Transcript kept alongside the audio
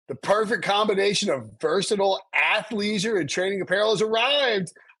The perfect combination of versatile athleisure and training apparel has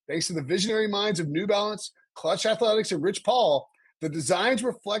arrived. Thanks to the visionary minds of New Balance, Clutch Athletics, and Rich Paul, the designs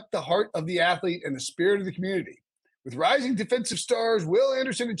reflect the heart of the athlete and the spirit of the community. With rising defensive stars Will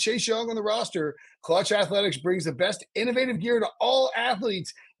Anderson and Chase Young on the roster, Clutch Athletics brings the best innovative gear to all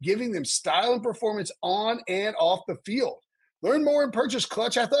athletes, giving them style and performance on and off the field. Learn more and purchase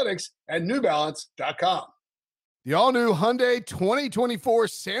Clutch Athletics at newbalance.com. The all-new Hyundai 2024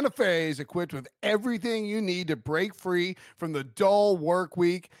 Santa Fe is equipped with everything you need to break free from the dull work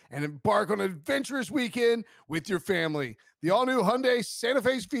week and embark on an adventurous weekend with your family. The all-new Hyundai Santa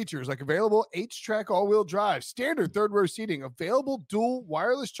Fe's features like available H-Track all-wheel drive, standard third-row seating, available dual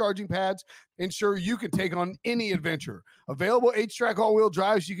wireless charging pads, ensure you can take on any adventure. Available H-Track all-wheel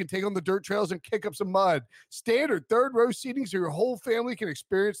drives you can take on the dirt trails and kick up some mud. Standard third-row seating so your whole family can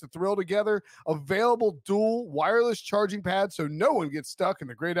experience the thrill together. Available dual wireless charging pads so no one gets stuck in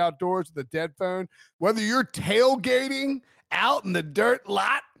the great outdoors with a dead phone. Whether you're tailgating out in the dirt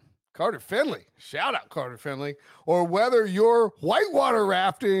lot, Carter Finley, shout out Carter Finley, or whether you're whitewater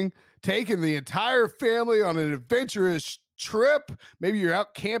rafting, taking the entire family on an adventurous trip, maybe you're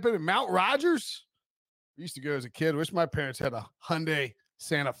out camping in Mount Rogers. I used to go as a kid. Wish my parents had a Hyundai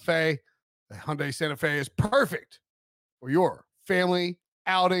Santa Fe. The Hyundai Santa Fe is perfect for your family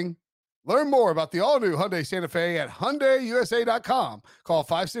outing. Learn more about the all-new Hyundai Santa Fe at HyundaiUSA.com. Call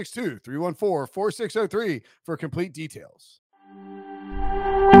 562-314-4603 for complete details.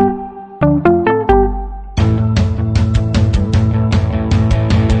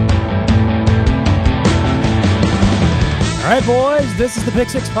 All right, boys, this is the Pick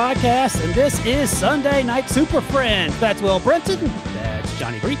Six Podcast, and this is Sunday Night Super Friends. That's Will Brenton. That's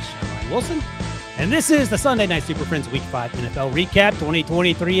Johnny Breach. I'm Ryan Wilson. And this is the Sunday Night Super Friends Week 5 NFL Recap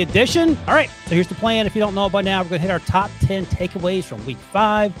 2023 edition. All right, so here's the plan. If you don't know by now, we're going to hit our top 10 takeaways from Week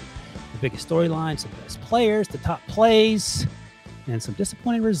 5, the biggest storylines, some best players, the top plays, and some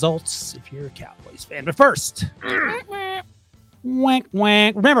disappointing results if you're a Cowboys fan. But first... Wank,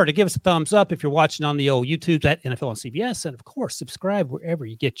 wank. Remember to give us a thumbs up if you're watching on the old YouTube at NFL on CBS. And, of course, subscribe wherever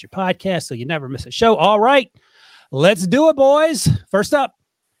you get your podcast so you never miss a show. All right, let's do it, boys. First up,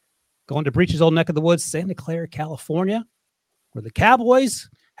 going to Breach's old neck of the woods, Santa Clara, California, where the Cowboys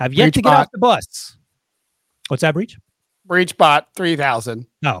have yet to get off the bus. What's that, Breach? Breach bot 3,000.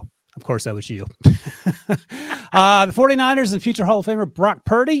 No, of course that was you. The 49ers and future Hall of Famer Brock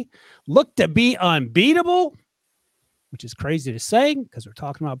Purdy look to be unbeatable, which is crazy to say because we're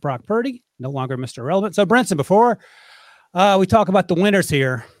talking about Brock Purdy, no longer Mr. Irrelevant. So, Brenton, before we talk about the winners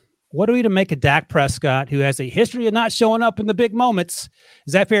here, what are we to make of Dak Prescott, who has a history of not showing up in the big moments?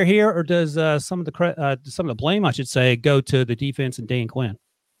 Is that fair here, or does some of the blame, I should say, go to the defense and Dan Quinn?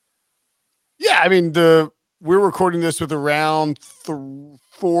 Yeah, I mean, we're recording this with around 3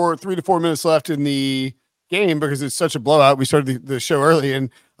 to 4 minutes left in the game because it's such a blowout. We started the show early, and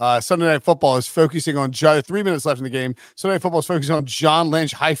Sunday Night Football is focusing on 3 minutes left in the game. Sunday Night Football is focusing on John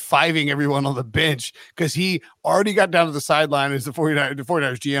Lynch high-fiving everyone on the bench because he already got down to the sideline as the 49ers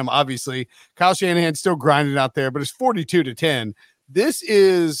GM, obviously. Kyle Shanahan's still grinding out there, but it's 42-10. This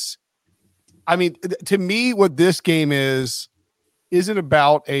is, I mean, to me, what this game isn't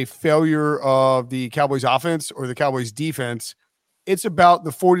about a failure of the Cowboys offense or the Cowboys defense. It's about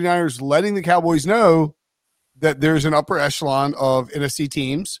the 49ers letting the Cowboys know that there's an upper echelon of NFC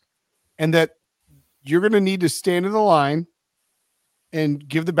teams and that you're going to need to stand in the line and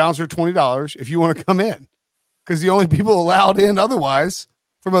give the bouncer $20 if you want to come in, because the only people allowed in otherwise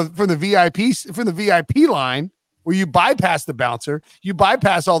from the VIP line, where you bypass the bouncer, you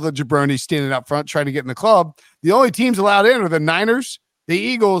bypass all the jabronis standing up front trying to get in the club. The only teams allowed in are the Niners, the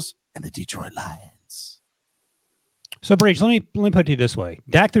Eagles, and the Detroit Lions. So, Breach, let me put it to you this way.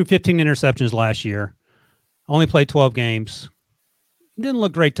 Dak threw 15 interceptions last year. Only played 12 games. Didn't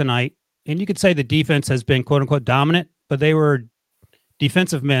look great tonight. And you could say the defense has been, quote unquote, dominant, but they were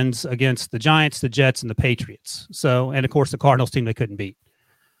defensive men's against the Giants, the Jets, and the Patriots. So, and of course, the Cardinals team they couldn't beat.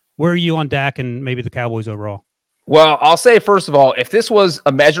 Where are you on Dak and maybe the Cowboys overall? Well, I'll say, first of all, if this was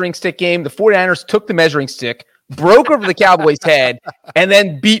a measuring stick game, the 49ers took the measuring stick, broke over the Cowboys' head, and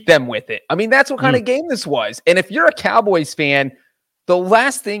then beat them with it. I mean, that's what kind of game this was. And if you're a Cowboys fan, the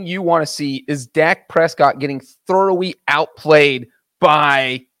last thing you want to see is Dak Prescott getting thoroughly outplayed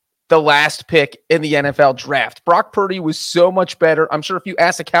by the last pick in the NFL draft. Brock Purdy was so much better. I'm sure if you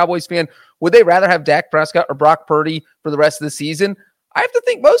ask a Cowboys fan, would they rather have Dak Prescott or Brock Purdy for the rest of the season? I have to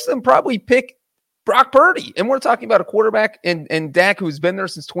think most of them probably pick Brock Purdy. And we're talking about a quarterback and Dak who's been there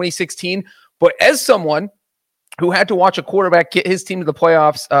since 2016. But as someone who had to watch a quarterback get his team to the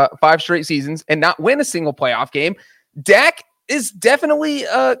playoffs 5 straight seasons and not win a single playoff game, Dak is definitely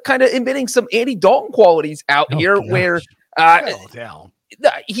kind of emitting some Andy Dalton qualities out here gosh. where Settle down.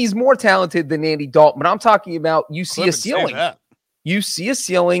 he's more talented than Andy Dalton, but I'm talking about you see a Couldn't say ceiling. that. You see a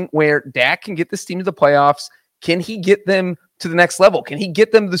ceiling where Dak can get this team to the playoffs. Can he get them to the next level? Can he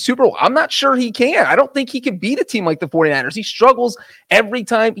get them to the Super Bowl? I'm not sure he can. I don't think he can beat a team like the 49ers. He struggles every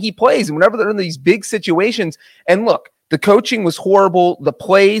time he plays. And whenever they're in these big situations, and look, the coaching was horrible. The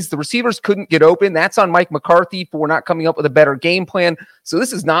plays, the receivers couldn't get open. That's on Mike McCarthy for not coming up with a better game plan. So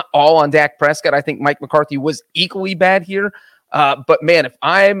this is not all on Dak Prescott. I think Mike McCarthy was equally bad here. But man, if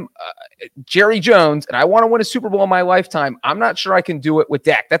I'm Jerry Jones and I want to win a Super Bowl in my lifetime, I'm not sure I can do it with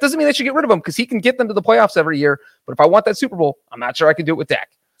Dak. That doesn't mean they should get rid of him because he can get them to the playoffs every year. But if I want that Super Bowl, I'm not sure I can do it with Dak.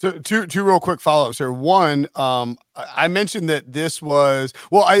 So two real quick follow-ups here. One, I mentioned that this was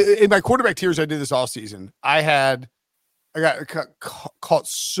in my quarterback tiers, I did this all season. I got caught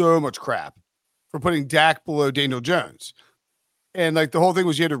so much crap for putting Dak below Daniel Jones. And like the whole thing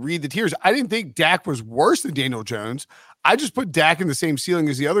was you had to read the tiers. I didn't think Dak was worse than Daniel Jones. I just put Dak in the same ceiling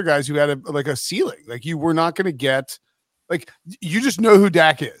as the other guys who had a ceiling. Like you were not going to get, like you just know who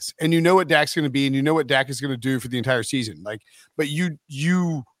Dak is and you know what Dak's going to be and you know what Dak is going to do for the entire season. Like, but you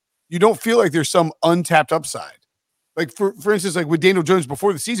don't feel like there's some untapped upside. Like for instance, like with Daniel Jones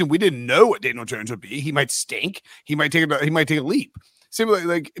before the season, we didn't know what Daniel Jones would be. He might stink. He might take a leap. Similarly,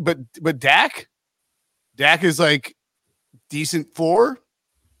 like, but Dak is like decent floor,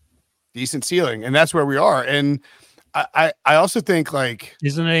 decent ceiling, and that's where we are. And I also think like,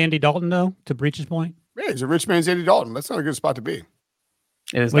 isn't it Andy Dalton though? To Breach's point, yeah, he's a rich man's Andy Dalton. That's not a good spot to be.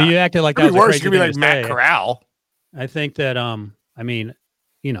 It is well, not. you acted like that Could was be a worse. crazy It could be thing like to Matt say. Corral. I think that I mean,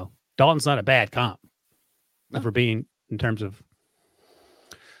 you know, Dalton's not a bad comp for being in terms of.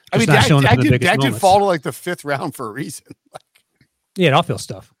 I mean, not showing up Dak in the biggest did moments. fall to like the 5th round for a reason. Yeah, it all feels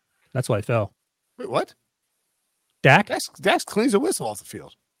stuff. That's why he fell. Wait, what? Dak? Dax cleans a whistle off the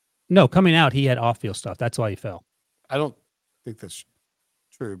field. No, coming out, he had off-field stuff. That's why he fell. I don't think that's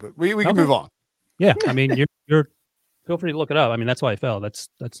true, but we can Okay. move on. Yeah, I mean, you're feel free to look it up. I mean, that's why he fell. That's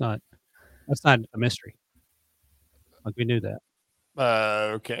not a mystery. Like we knew that.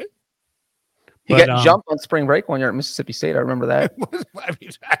 Okay. He But, got jumped on spring break when you're at Mississippi State. I remember that.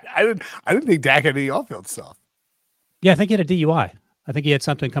 I mean, I didn't think Dak had any off-field stuff. Yeah, I think he had a DUI. I think he had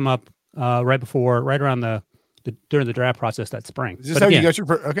something come up right around during the draft process that spring. Is this how you got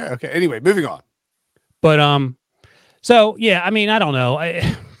your okay. Anyway, moving on. But so yeah, I mean, I don't know.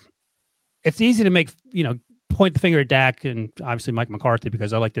 It's easy to make point the finger at Dak and obviously Mike McCarthy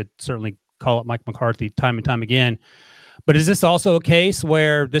because I like to certainly call it Mike McCarthy time and time again. But is this also a case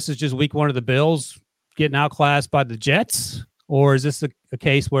where this is just week one of the Bills getting outclassed by the Jets? Or is this a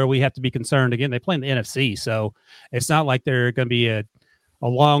case where we have to be concerned? Again, they play in the NFC, so it's not like they're going to be a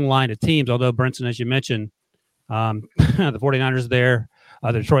long line of teams, although, Brinson, as you mentioned, the 49ers are there,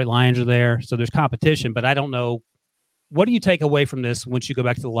 the Detroit Lions are there, so there's competition. But I don't know. What do you take away from this once you go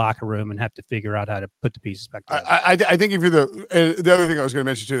back to the locker room and have to figure out how to put the pieces back together? I think if you're the other thing I was going to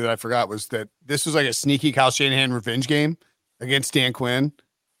mention, too, that I forgot was that this was like a sneaky Kyle Shanahan revenge game against Dan Quinn.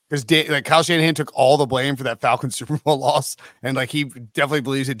 Because Kyle Shanahan took all the blame for that Falcons Super Bowl loss, and like he definitely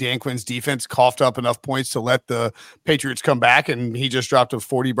believes that Dan Quinn's defense coughed up enough points to let the Patriots come back, and he just dropped a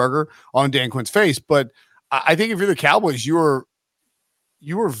 40 burger on Dan Quinn's face. But I think if you're the Cowboys, you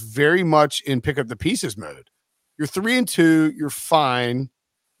are very much in pick up the pieces mode. You're 3-2, you're fine.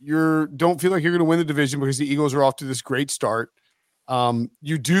 Don't feel like you're going to win the division because the Eagles are off to this great start.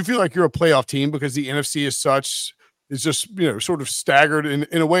 You do feel like you're a playoff team because the NFC is just, sort of staggered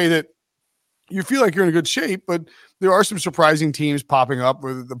in a way that you feel like you're in good shape, but there are some surprising teams popping up,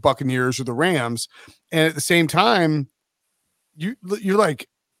 whether the Buccaneers or the Rams. And at the same time, you're like,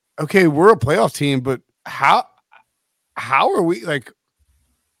 okay, we're a playoff team, but how are we like,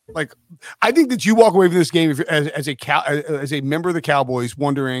 I think that you walk away from this game as a member of the Cowboys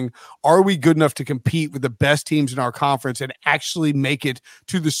wondering, are we good enough to compete with the best teams in our conference and actually make it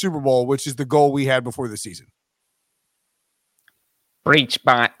to the Super Bowl, which is the goal we had before the season?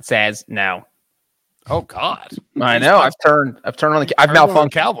 Breachbot says no. Oh God! I know. I've turned on the. I've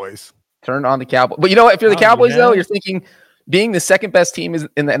malfunctioned. Cowboys. Turned on the Cowboys. But you know what? If you're the Cowboys, though, you're thinking being the second best team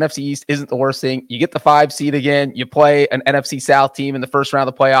in the NFC East isn't the worst thing. You get the 5 seed again. You play an NFC South team in the first round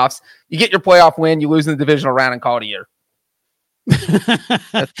of the playoffs. You get your playoff win. You lose in the divisional round and call it a year.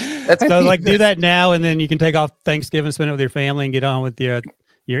 That's so like do that now, and then you can take off Thanksgiving, spend it with your family, and get on with your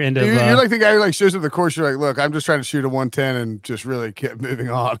your end of. You're like the guy who like shows up the course. You're like, look, I'm just trying to shoot a 110 and just really kept moving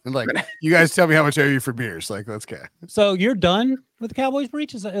on. And like, you guys tell me how much I owe you for beers. Like, let's go. So you're done with the Cowboys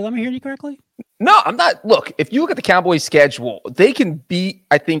breach? Am I hearing you correctly? No, I'm not. Look, if you look at the Cowboys schedule, they can beat,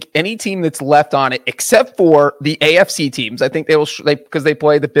 I think, any team that's left on it, except for the AFC teams. I think because they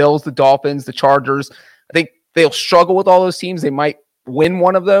play the Bills, the Dolphins, the Chargers. I think they'll struggle with all those teams. They might win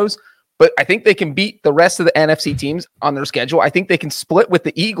one of those, but I think they can beat the rest of the NFC teams on their schedule. I think they can split with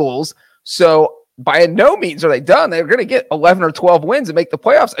the Eagles. So by no means are they done. They're going to get 11 or 12 wins and make the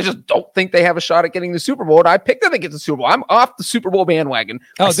playoffs. I just don't think they have a shot at getting the Super Bowl. And I picked them to get the Super Bowl. I'm off the Super Bowl bandwagon.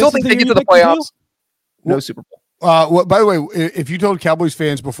 I still think they get to the playoffs. No Super Bowl. Well, by the way, if you told Cowboys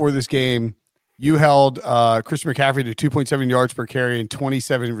fans before this game, you held Christian McCaffrey to 2.7 yards per carry and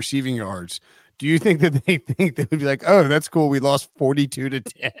 27 receiving yards, do you think that they would be like, oh, that's cool, we lost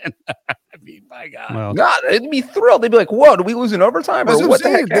 42-10? I mean, my God. Well, God, they'd be thrilled. They'd be like, whoa, did we lose in overtime? That's Or what what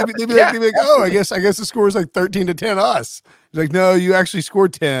I'm the saying. heck They'd be happened? like, oh, I guess the score is like 13-10 us. It's like, no, you actually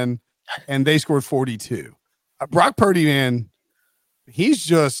scored 10 and they scored 42. Brock Purdy, man, he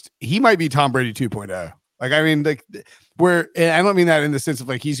might be Tom Brady 2.0. Like, I mean, like, and I don't mean that in the sense of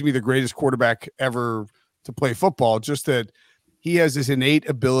like he's gonna be the greatest quarterback ever to play football, just that he has this innate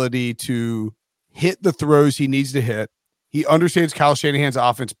ability to hit the throws he needs to hit. He understands Kyle Shanahan's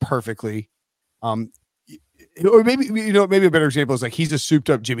offense perfectly. Or maybe, maybe a better example is like he's a souped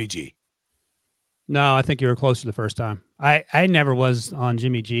up Jimmy G. No, I think you were closer the first time. I never was on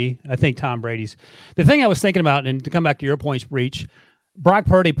Jimmy G. I think Tom Brady's. The thing I was thinking about, and to come back to your points, Breach, Brock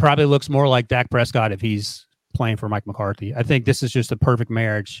Purdy probably looks more like Dak Prescott if he's playing for Mike McCarthy. I think this is just a perfect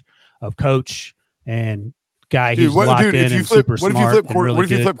marriage of coach and guy who's locked in and super smart. What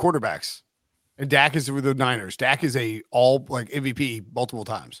if you flip quarterbacks? And Dak is with the Niners. Dak is a all like MVP multiple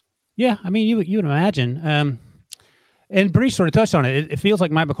times. Yeah, I mean, you would imagine. And Breach sort of touched on it. It feels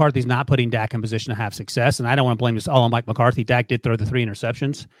like Mike McCarthy's not putting Dak in position to have success, and I don't want to blame this all on Mike McCarthy. Dak did throw the 3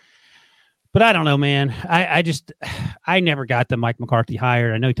 interceptions. But I don't know, man. I never got the Mike McCarthy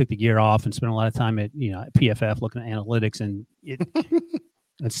hired. I know he took the year off and spent a lot of time at PFF looking at analytics, and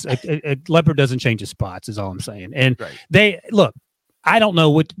it's a leopard doesn't change his spots, is all I'm saying. And I don't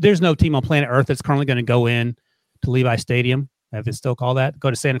know there's no team on planet Earth that's currently going to go in to Levi Stadium, if it's still called that, go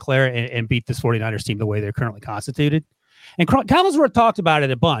to Santa Clara and beat this 49ers team the way they're currently constituted. And Collinsworth talked about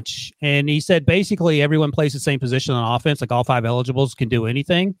it a bunch, and he said basically everyone plays the same position on offense, like all 5 eligibles can do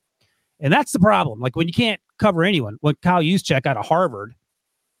anything. And that's the problem. Like when you can't cover anyone, when Kyle Juszczyk out of Harvard,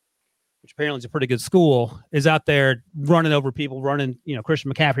 which apparently is a pretty good school, is out there running over people, running,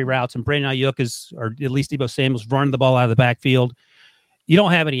 Christian McCaffrey routes, and Brandon Ayuk or at least Deebo Samuel's running the ball out of the backfield. You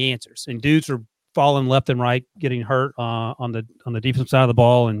don't have any answers. And dudes are falling left and right, getting hurt on the defensive side of the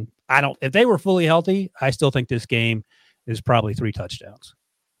ball. And if they were fully healthy, I still think this game is probably 3 touchdowns.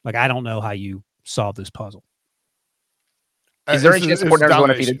 Like, I don't know how you solve this puzzle. Is there any chance the 49ers go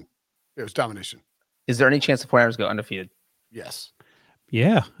undefeated? It was domination. Is there any chance the 49ers go undefeated? Yes.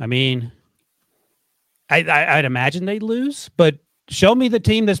 Yeah. I mean, I'd imagine they'd lose, but show me the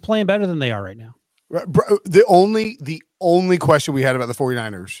team that's playing better than they are right now. The only question we had about the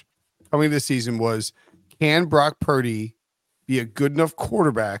 49ers coming this season was, can Brock Purdy be a good enough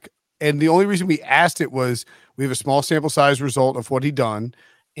quarterback? And the only reason we asked it was we have a small sample size result of what he'd done,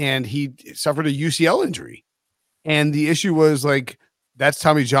 and he suffered a UCL injury. And the issue was like, that's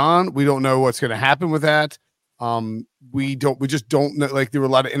Tommy John. We don't know what's going to happen with that. We just don't know. Like, there were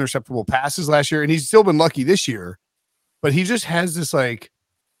a lot of interceptable passes last year, and he's still been lucky this year, but he just has this like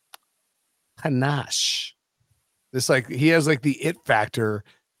panache. This like, he has like the it factor.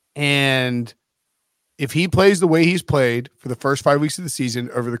 And if he plays the way he's played for the first 5 weeks of the season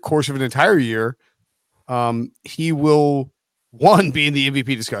over the course of an entire year, he will, 1, be in the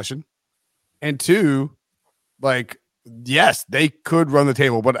MVP discussion, and 2, like, yes, they could run the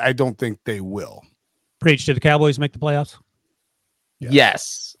table, but I don't think they will. Preach, did the Cowboys make the playoffs?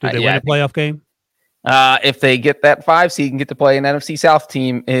 Yes. Did they win a playoff game? If they get that 5 seed and get to play an NFC South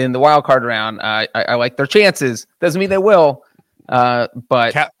team in the wild card round, I like their chances. Doesn't mean they will,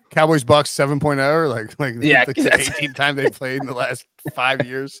 but Cowboys Bucks 7.0, like yeah, the 18th time they played in the last 5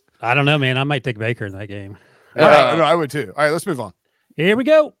 years. I don't know, man. I might take Baker in that game. No, I would too. All right, let's move on. Here we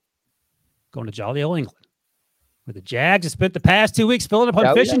go. Going to jolly old England, where the Jags have spent the past 2 weeks filling up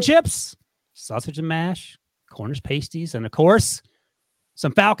on fish and chips, sausage and mash, Cornish pasties, and of course,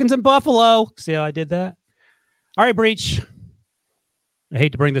 some Falcons and Buffalo. See how I did that? All right, Breach. I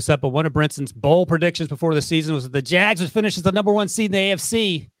hate to bring this up, but one of Brinson's bold predictions before the season was that the Jags would finish as the number 1 seed in the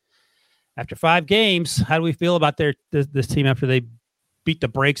AFC. After 5 games, how do we feel about this team after they beat the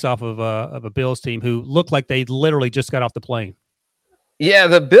brakes off of a Bills team who looked like they literally just got off the plane? Yeah,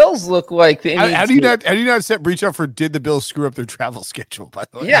 the Bills look like they need How do you not set breach up for did the Bills screw up their travel schedule, by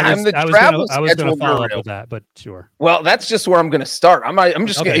the way? Yeah, I was going to follow up guru. with that, but sure. Well, that's just where I'm going to start. I'm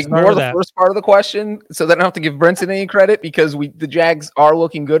just going to ignore the first part of the question so that I don't have to give Brinson any credit because the Jags are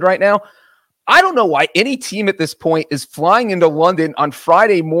looking good right now. I don't know why any team at this point is flying into London on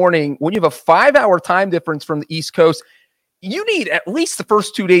Friday morning when you have a 5-hour time difference from the East Coast. You need at least the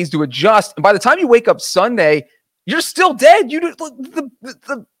first 2 days to adjust. And by the time you wake up Sunday, you're still dead.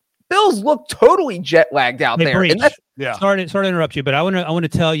 The Bills look totally jet lagged out there. And sorry to interrupt you, but I want to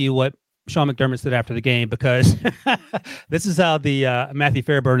tell you what Sean McDermott said after the game, because this is how the Matthew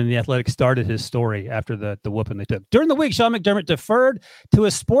Fairburn and the Athletic started his story after the whooping they took. During the week, Sean McDermott deferred to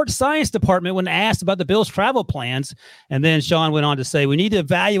his sports science department when asked about the Bills' travel plans. And then Sean went on to say, we need to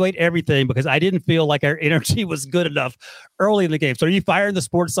evaluate everything because I didn't feel like our energy was good enough early in the game. So are you firing the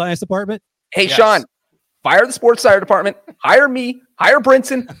sports science department? Hey, yes. Sean, fire the sports science department, hire me, hire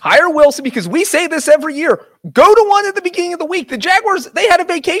Brinson, hire Wilson, because we say this every year. Go to one at the beginning of the week. The Jaguars, they had a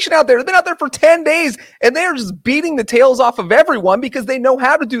vacation out there. They've been out there for 10 days, and they're just beating the tails off of everyone because they know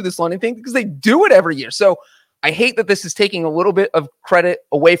how to do this London thing because they do it every year. So I hate that this is taking a little bit of credit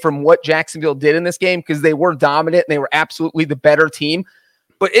away from what Jacksonville did in this game because they were dominant and they were absolutely the better team.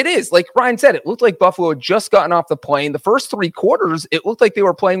 But it is, like Ryan said, it looked like Buffalo had just gotten off the plane. The first 3 quarters, it looked like they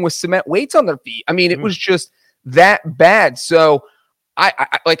were playing with cement weights on their feet. I mean, it was just that bad. So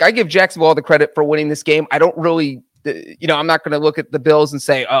I give Jacksonville all the credit for winning this game. I don't really, I'm not going to look at the Bills and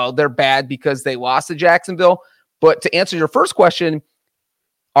say, oh, they're bad because they lost to Jacksonville. But to answer your first question,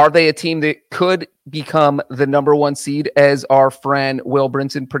 are they a team that could become the number 1 seed as our friend Will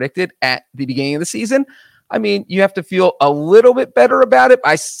Brinson predicted at the beginning of the season? I mean, you have to feel a little bit better about it.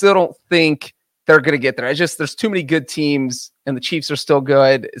 I still don't think they're going to get there. There's too many good teams, and the Chiefs are still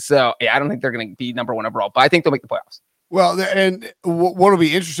good. So, I don't think they're going to be number 1 overall, but I think they'll make the playoffs. Well, and what will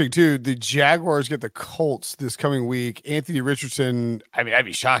be interesting, too, the Jaguars get the Colts this coming week. Anthony Richardson, I mean, I'd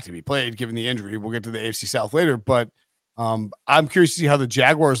be shocked if he played, given the injury. We'll get to the AFC South later, but I'm curious to see how the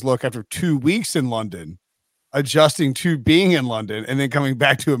Jaguars look after 2 weeks in London, adjusting to being in London and then coming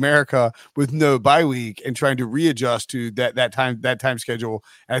back to America with no bye week and trying to readjust to that time schedule.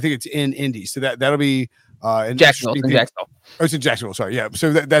 And I think it's in Indy. So that'll be in Jacksonville. Oh, it's in Jacksonville. Sorry. Yeah.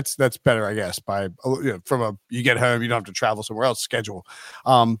 So that's better, I guess, by you get home, you don't have to travel somewhere else schedule.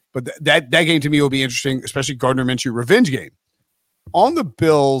 But that game to me will be interesting, especially Gardner Minshew revenge game on the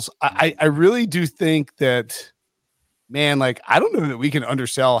Bills. I really do think that, man, like, I don't know that we can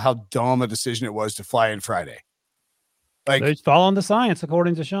undersell how dumb a decision it was to fly in Friday. Like, they following the science,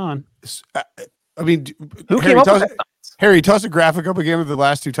 according to Sean. I mean, who came up with that? Harry, toss a graphic up again of the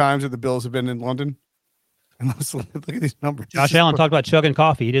last 2 times that the Bills have been in London. And let's look at these numbers. Josh Allen talked about chugging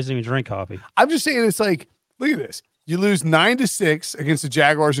coffee. He doesn't even drink coffee. I'm just saying, it's like, look at this. You lose 9-6 against the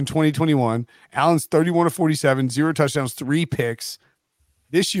Jaguars in 2021. Allen's 31-47, 0 touchdowns, 3 picks.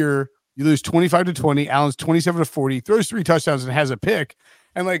 This year, you lose 25-20. Allen's 27-40, throws 3 touchdowns and has a pick.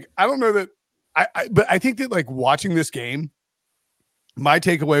 And like, I don't know that but I think that, like, watching this game, my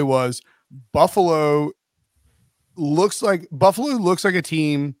takeaway was Buffalo looks like a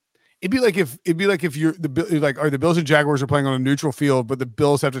team. It'd be like if you're the Bills and Jaguars are playing on a neutral field, but the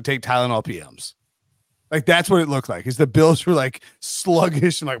Bills have to take Tylenol PMs. Like, that's what it looked like. Is the Bills were like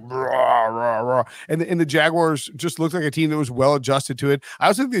sluggish and like rah, rah, rah. And the Jaguars just looked like a team that was well adjusted to it. I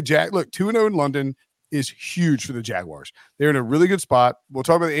also think the 2-0 in London is huge for the Jaguars. They're in a really good spot. We'll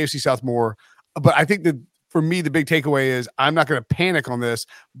talk about the AFC South more, but I think that for me, the big takeaway is I'm not going to panic on this,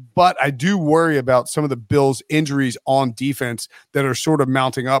 but I do worry about some of the Bills' injuries on defense that are sort of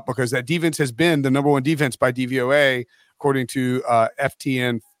mounting up, because that defense has been the number 1 defense by DVOA, according to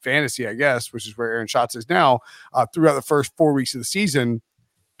FTN Fantasy, I guess, which is where Aaron Schatz is now, throughout the first 4 weeks of the season.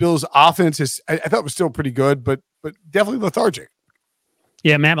 Bills' offense I thought was still pretty good, but definitely lethargic.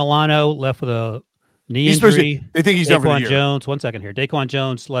 Yeah, Matt Milano left with a knee injury. They think he's done for the year. Jones, 1 second here. Daquan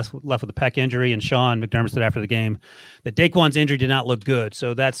Jones left with a pec injury, and Sean McDermott said after the game that Daquan's injury did not look good.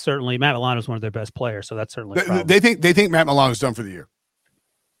 So that's certainly, Matt Milano is one of their best players. So that's certainly a problem. They think Matt Milano's done for the year.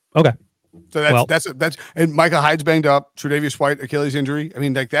 Okay. So that's and Micah Hyde's banged up. Tre'Davious White, Achilles injury. I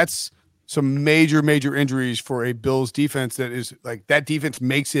mean, like, that's some major injuries for a Bills defense that is like, that defense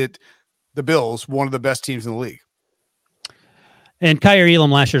makes it, the Bills, one of the best teams in the league. And Kyer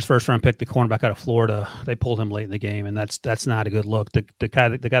Elam, last year's first round pick, the cornerback out of Florida, they pulled him late in the game, and that's not a good look. The guy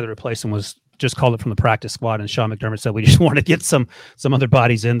that replaced him was just called it from the practice squad, and Sean McDermott said, we just want to get some other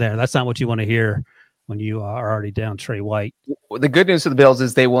bodies in there. That's not what you want to hear when you are already down Trey White. The good news for the Bills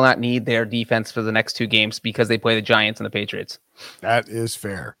is they will not need their defense for the next 2 games because they play the Giants and the Patriots. That is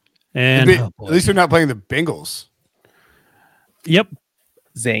fair. And at least they're not playing the Bengals. Yep.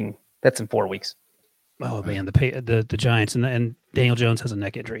 Zing. That's in 4 weeks. Oh man, the Giants and Daniel Jones has a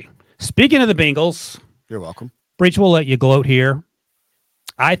neck injury. Speaking of the Bengals, you're welcome. Breach, will let you gloat here.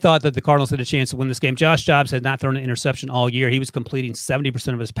 I thought that the Cardinals had a chance to win this game. Josh Dobbs had not thrown an interception all year. He was completing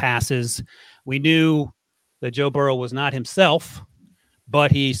 70% of his passes. We knew that Joe Burrow was not himself,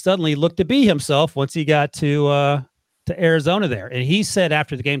 but he suddenly looked to be himself once he got to Arizona there. And he said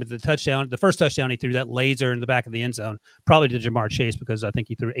after the game that the first touchdown he threw, that laser in the back of the end zone, probably to Jamar Chase, because I think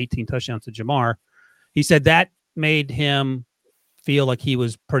he threw 18 touchdowns to Jamar. He said that made him feel like he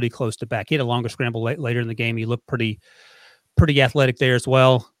was pretty close to back. He had a longer scramble later in the game. He looked pretty athletic there as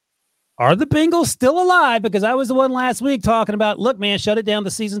well. Are the Bengals still alive? Because I was the one last week talking about, look, man, shut it down.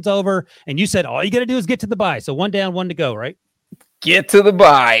 The season's over. And you said all you got to do is get to the bye. So 1 down, 1 to go, right? Get to the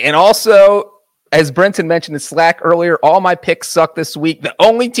bye. And also, as Brenton mentioned in Slack earlier, all my picks suck this week. The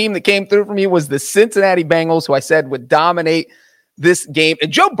only team that came through for me was the Cincinnati Bengals, who I said would dominate this game.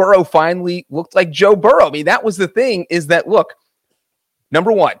 And Joe Burrow finally looked like Joe Burrow. I mean, that was the thing, is that, look,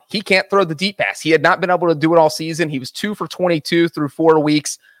 number one, he can't throw the deep pass. He had not been able to do it all season. He was 2 for 22 through 4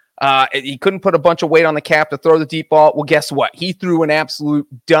 weeks. He couldn't put a bunch of weight on the cap to throw the deep ball. Well, guess what? He threw an absolute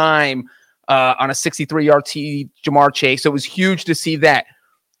dime on a 63-yard TD, Jamar Chase. So it was huge to see that.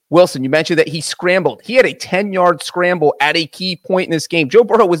 Wilson, you mentioned that he scrambled. He had a 10-yard scramble at a key point in this game. Joe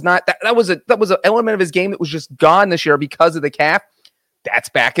Burrow was not. That was an element of his game that was just gone this year because of the calf. That's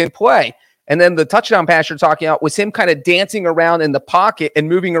back in play. And then the touchdown pass you're talking about was him kind of dancing around in the pocket and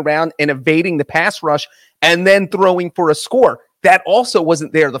moving around and evading the pass rush and then throwing for a score. That also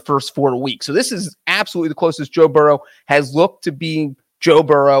wasn't there the first 4 weeks. So this is absolutely the closest Joe Burrow has looked to being Joe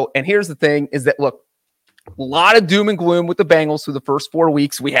Burrow. And here's the thing is that, look, a lot of doom and gloom with the Bengals through the first 4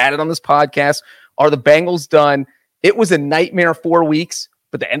 weeks. We had it on this podcast. Are the Bengals done? It was a nightmare 4 weeks.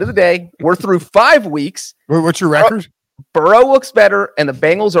 But at the end of the day, we're through 5 weeks. What's your record? Burrow looks better, and the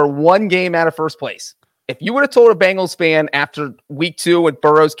Bengals are 1 game out of first place. If you would have told a Bengals fan after week 2 with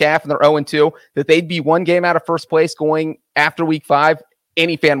Burrow's calf and they're 0-2 that they'd be 1 game out of first place going after week 5,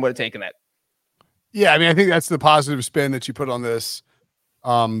 any fan would have taken that. Yeah, I mean, I think that's the positive spin that you put on this.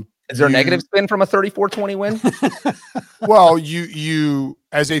 Is there a negative spin from a 34-20 win? Well, you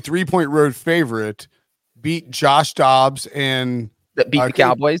as a 3-point road favorite beat Josh Dobbs and that beat the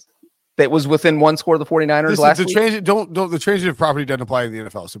Cowboys. That was within 1 score of the 49ers last week. The transitive property doesn't apply in the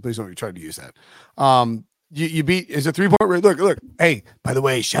NFL, so please don't try to use that. You beat is a 3-point rate. Look. Hey, by the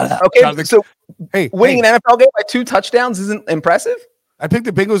way, shut up. Okay, so winning an NFL game by 2 touchdowns isn't impressive. I picked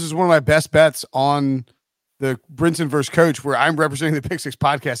the Bengals as one of my best bets on the Brinson versus Coach, where I'm representing the Pick Six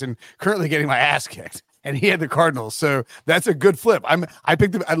podcast and currently getting my ass kicked. And he had the Cardinals, so that's a good flip. I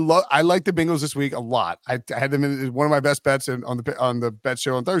picked them. I like the Bengals this week a lot. I had them in one of my best bets on the bet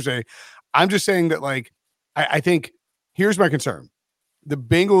show on Thursday. I'm just saying that, like, I think here's my concern: the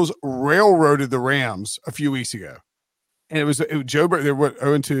Bengals railroaded the Rams a few weeks ago, and it was Joe Burrow. They were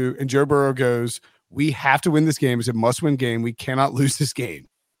 0-2, and Joe Burrow goes, "We have to win this game. It's a must-win game. We cannot lose this game."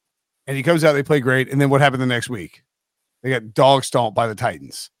 And he comes out. They play great, and then what happened the next week? They got dog stomped by the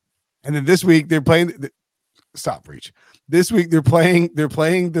Titans. And then this week they're playing. Stop, Breach. This week they're playing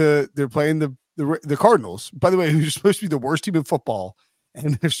the Cardinals. By the way, who's supposed to be the worst team in football,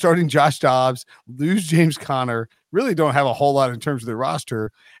 and they're starting Josh Dobbs, lose James Conner. Really don't have a whole lot in terms of their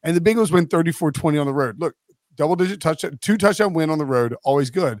roster. And the Bengals win 34-20 on the road. Look, double-digit touchdown, 2-touchdown win on the road, always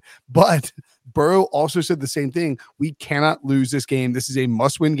good. But Burrow also said the same thing. We cannot lose this game. This is a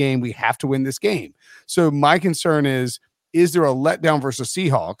must-win game. We have to win this game. So my concern is there a letdown versus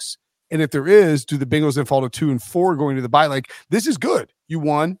Seahawks? And if there is, do the Bengals then fall to 2-4 going to the bye? Like, this is good. You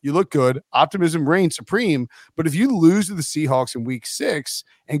won. You look good. Optimism reigns supreme. But if you lose to the Seahawks in week 6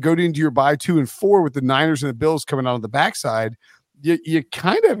 and go into your bye 2-4 with the Niners and the Bills coming out on the backside, you're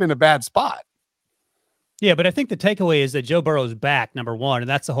kind of in a bad spot. Yeah, but I think the takeaway is that Joe Burrow is back, number one, and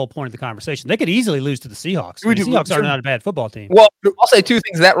that's the whole point of the conversation. They could easily lose to the Seahawks. The Seahawks are not a bad football team. Well, I'll say 2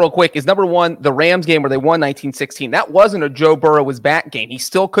 things to that real quick. Is number one, the Rams game where they won 19-16. That wasn't a Joe Burrow was back game. He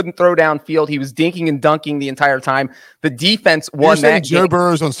still couldn't throw downfield. He was dinking and dunking the entire time. The defense won that game. Joe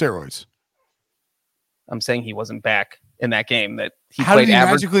Burrow's on steroids. I'm saying he wasn't back in that game. That he How played did he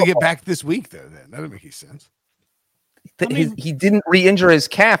average magically football. get back this week, though? Then that doesn't make any sense. He didn't re-injure his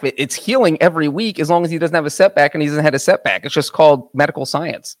calf. It's healing every week as long as he doesn't have a setback, and he hasn't had a setback. It's just called medical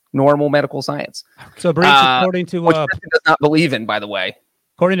science, normal medical science. So, Breach, according to which Brenton does not believe in, by the way.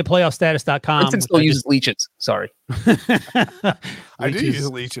 According to playoffstatus.com. Brenton still uses leeches. Sorry. I do use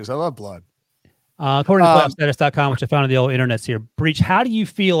leeches. I love blood. According to playoffstatus.com, which I found on the old internets here, Breach, how do you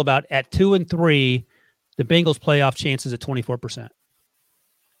feel about at 2-3, the Bengals playoff chances at 24%?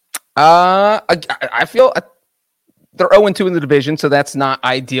 I feel they're 0-2 in the division, so that's not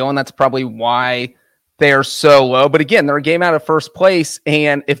ideal, and that's probably why they're so low. But again, they're a game out of first place,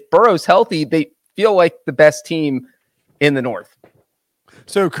 and if Burrow's healthy, they feel like the best team in the North.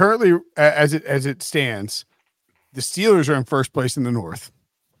 So currently, as it stands, the Steelers are in first place in the North.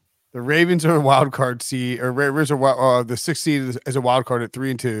 The Ravens are a wild card seed, or Ravens are the 6th seed as a wild card at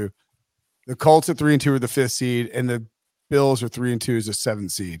 3-2. The Colts at 3-2 are the 5th seed, and the Bills are 3-2 as a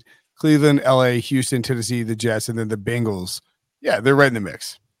 7th seed. Cleveland, LA, Houston, Tennessee, the Jets, and then the Bengals. Yeah, they're right in the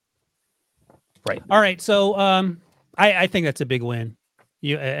mix. Right. All right. So I think that's a big win.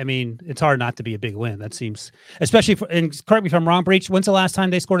 I mean, it's hard not to be a big win. That seems, especially and correct me if I'm wrong, Breach. When's the last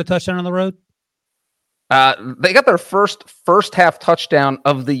time they scored a touchdown on the road? They got their first half touchdown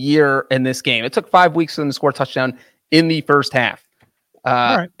of the year in this game. It took 5 weeks for them to score a touchdown in the first half.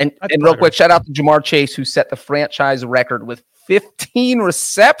 Right. And real quick, shout out to Jamar Chase, who set the franchise record with 15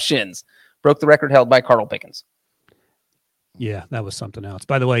 receptions, broke the record held by Carl Pickens. Yeah, that was something else.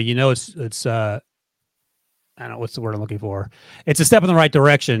 By the way, it's I don't know what's the word I'm looking for. It's a step in the right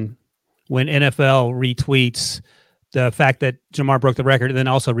direction when NFL retweets the fact that Jamar broke the record and then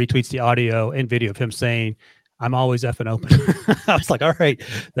also retweets the audio and video of him saying, "I'm always effing open." I was like, all right,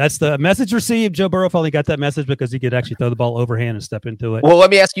 that's the message received. Joe Burrow finally got that message because he could actually throw the ball overhand and step into it. Well, let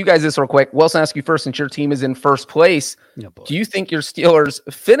me ask you guys this real quick. Wilson, ask you first, since your team is in first place. Do you think your Steelers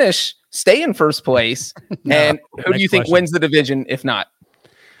stay in first place? No. And who do you think wins the division if not?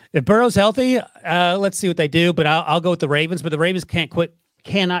 If Burrow's healthy, let's see what they do, but I'll go with the Ravens, but the Ravens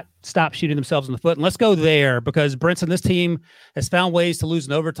cannot stop shooting themselves in the foot. And let's go there because Brinson, this team has found ways to lose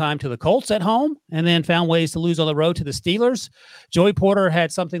in overtime to the Colts at home and then found ways to lose on the road to the Steelers. Joey Porter had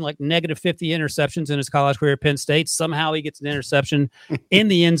something like negative 50 interceptions in his college career at Penn State. Somehow he gets an interception in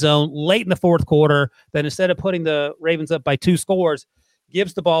the end zone late in the fourth quarter. Then instead of putting the Ravens up by 2 scores,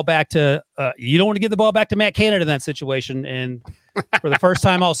 gives the ball back to you don't want to give the ball back to Matt Canada in that situation. And for the first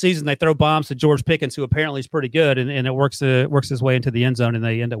time all season, they throw bombs to George Pickens, who apparently is pretty good, and it works his way into the end zone, and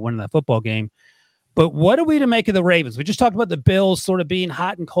they end up winning that football game. But what are we to make of the Ravens? We just talked about the Bills sort of being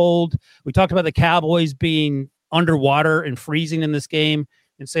hot and cold. We talked about the Cowboys being underwater and freezing in this game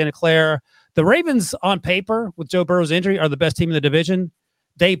in Santa Clara. The Ravens, on paper, with Joe Burrow's injury, are the best team in the division.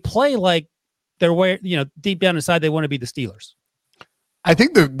 They play like they're deep down inside they want to be the Steelers. I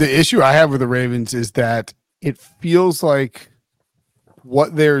think the issue I have with the Ravens is that it feels like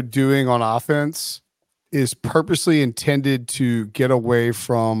what they're doing on offense is purposely intended to get away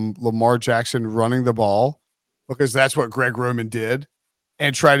from Lamar Jackson running the ball, because that's what Greg Roman did,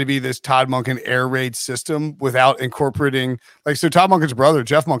 and try to be this Todd Monken air raid system without incorporating, so Todd Monken's brother,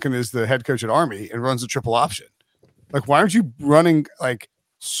 Jeff Monken, is the head coach at Army and runs a triple option. Why aren't you running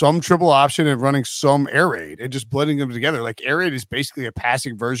some triple option and running some air raid and just blending them together? Air raid is basically a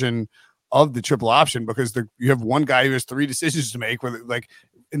passing version of the triple option, because you have one guy who has 3 decisions to make, whether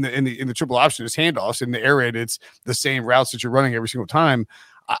in the triple option is handoffs, in the air raid it's the same routes that you're running every single time.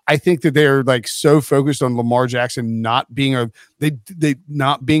 I think that they're so focused on Lamar Jackson not being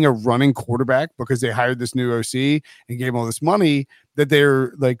not being a running quarterback, because they hired this new OC and gave him all this money, that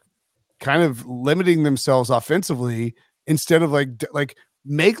they're kind of limiting themselves offensively instead of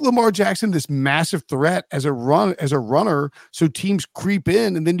make Lamar Jackson this massive threat as a runner, so teams creep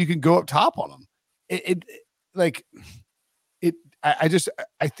in and then you can go up top on them.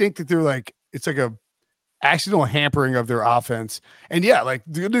 I think that they're it's a accidental hampering of their offense. And yeah,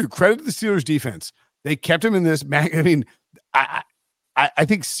 dude, credit to the Steelers defense. They kept him in this. I mean, I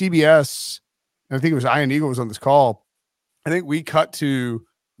think CBS, and I think it was Ian Eagle was on this call. I think we cut to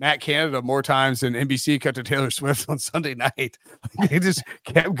Matt Canada more times than NBC cut to Taylor Swift on Sunday night. They just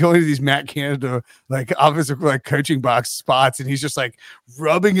kept going to these Matt Canada offensive coaching box spots, and he's just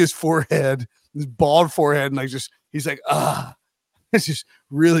rubbing his forehead, his bald forehead, and he's it's just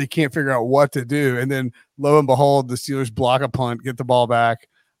really can't figure out what to do. And then lo and behold, the Steelers block a punt, get the ball back,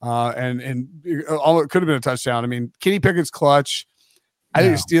 and it could have been a touchdown. I mean, Kenny Pickett's clutch. I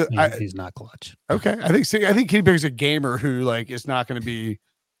think he's not clutch. Okay, I think Kenny Pickett's a gamer who is not going to be.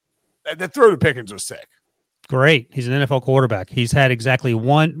 That throw to Pickens was sick. Great. He's an NFL quarterback. He's had exactly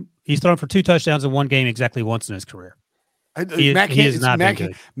one. He's thrown for 2 touchdowns in one game exactly once in his career. Matt Canada's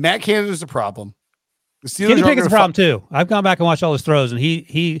the problem. The Steelers Kenny Pickett's a problem too. I've gone back and watched all his throws, and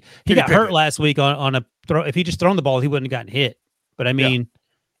he got hurt last week on a throw. If he just thrown the ball, he wouldn't have gotten hit. But I mean,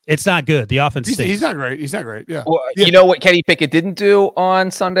 it's not good. The offense stinks. He's not great. He's not great. Yeah. Well, you know what Kenny Pickett didn't do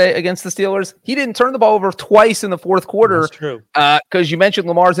on Sunday against the Steelers? He didn't turn the ball over twice in the fourth quarter. That's true. Because you mentioned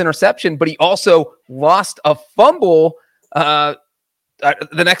Lamar's interception, but he also lost a fumble.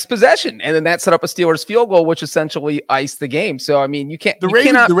 the next possession, and then that set up a Steelers field goal, which essentially iced the game. So I mean, you can't. The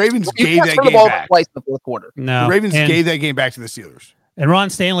Ravens gave that game back twice in the fourth quarter. No, the Ravens gave that game back to the Steelers. And Ron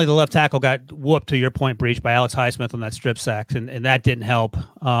Stanley, the left tackle, got whooped, to your point, Breach, by Alex Highsmith on that strip sack, and that didn't help.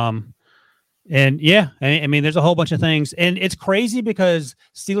 And yeah, I mean, there's a whole bunch of things, and it's crazy because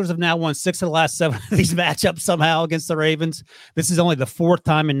Steelers have now won 6 of the last 7 of these matchups somehow against the Ravens. This is only the 4th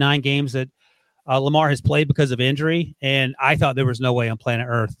time in 9 games that Lamar has played because of injury, and I thought there was no way on planet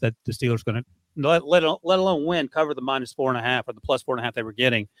Earth that the Steelers going to let alone win, cover the -4.5 or the +4.5 they were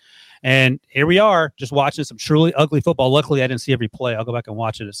getting. And here we are, just watching some truly ugly football. Luckily, I didn't see every play. I'll go back and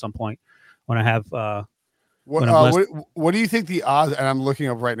watch it at some point when I have. What do you think the odds? And I'm looking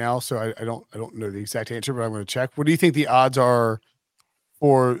up right now, so I don't know the exact answer, but I'm going to check. What do you think the odds are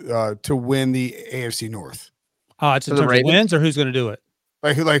for to win the AFC North? It's in terms of wins, or who's going to do it?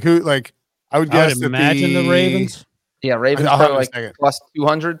 Like who? I would guess. I would imagine the Ravens. Yeah, Ravens probably like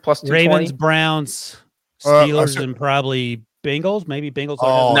 +200, +220. Ravens, Browns, Steelers, and probably Bengals. Maybe Bengals.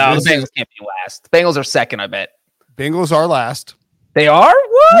 No, the Bengals can't be last. The Bengals are second, I bet. Bengals are last. They are?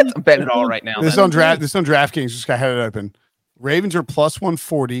 What? I'm betting it all right now. This on DraftKings. Just got had it open. Ravens are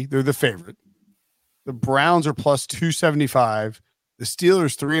 +140. They're the favorite. The Browns are +275. The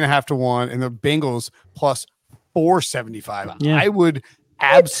Steelers 3.5 to 1, and the Bengals +475. Yeah. I would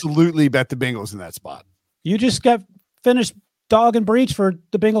absolutely bet the Bengals in that spot. You just got finished dog and Breach for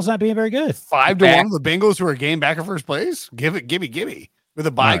the Bengals not being very good. 5 to 1. The Bengals who are a game back in first place. Give me with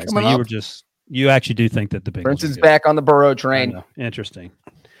a bye coming up. You actually do think that the Bengals Princeton's back on the Burrow train. Interesting.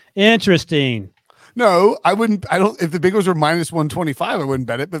 No, I wouldn't. I don't. If the Bengals were -125, I wouldn't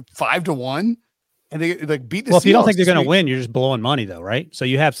bet it. But 5 to 1, and they like beat the. Well, if you don't think they're going to win, you're just blowing money, though, right? So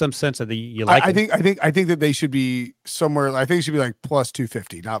you have some sense of you like. I think that they should be somewhere. I think it should be like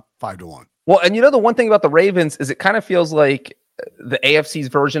 +250, not 5 to 1. Well, and the one thing about the Ravens is it kind of feels like the AFC's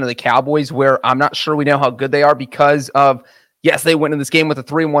version of the Cowboys, where I'm not sure we know how good they are because of. Yes, they went in this game with a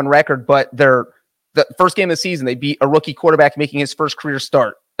 3-1 record, but the first game of the season, they beat a rookie quarterback making his first career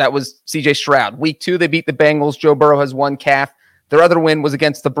start. That was C.J. Stroud. Week 2, they beat the Bengals. Joe Burrow has one calf. Their other win was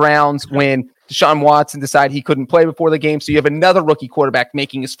against the Browns when Deshaun Watson decided he couldn't play before the game. So you have another rookie quarterback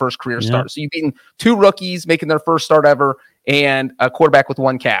making his first career start. So you've beaten 2 rookies making their first start ever and a quarterback with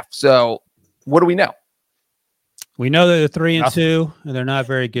one calf. So what do we know? We know that they're 3-2 and they're not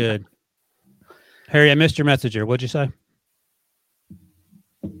very good. Harry, I missed your message here. What'd you say?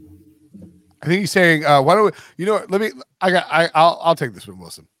 I think he's saying, why don't we, you know what, I'll take this one,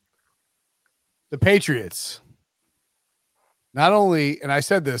 Wilson. The Patriots, not only, and I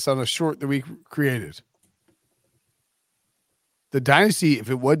said this on a short that we created, the dynasty, if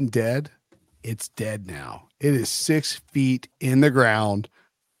it wasn't dead, it's dead now. It is 6 feet in the ground.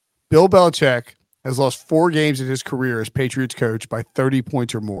 Bill Belichick has lost 4 games in his career as Patriots coach by 30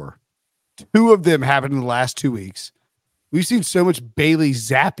 points or more. 2 of them happened in the last 2 weeks. We've seen so much Bailey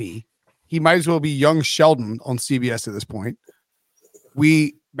Zappi. He might as well be young Sheldon on CBS at this point.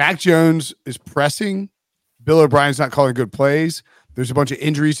 Mac Jones is pressing. Bill O'Brien's not calling good plays. There's a bunch of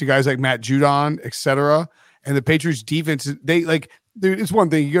injuries to guys like Matt Judon, etc. And the Patriots defense, dude, it's one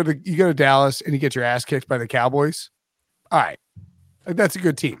thing. You go to Dallas and you get your ass kicked by the Cowboys. All right. That's a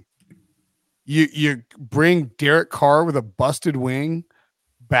good team. You bring Derek Carr with a busted wing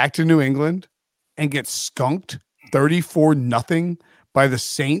back to New England and get skunked 34-0 by the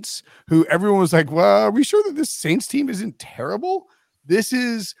Saints, who everyone was like, well, are we sure that this Saints team isn't terrible? This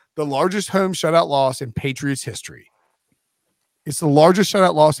is the largest home shutout loss in Patriots history. It's the largest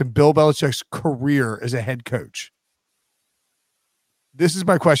shutout loss in Bill Belichick's career as a head coach. This is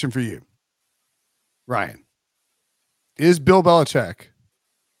my question for you, Ryan. Is Bill Belichick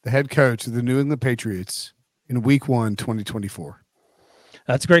the head coach of the New England Patriots in Week 1, 2024?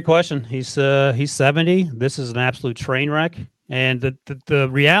 That's a great question. He's 70. This is an absolute train wreck. And the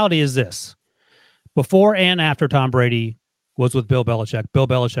reality is this. Before and after Tom Brady was with Bill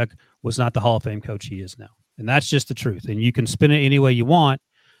Belichick was not the Hall of Fame coach he is now. And that's just the truth. And you can spin it any way you want,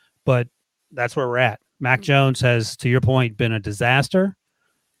 but that's where we're at. Mac Jones has, to your point, been a disaster.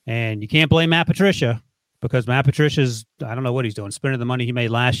 And you can't blame Matt Patricia because Matt Patricia's, I don't know what he's doing, spending the money he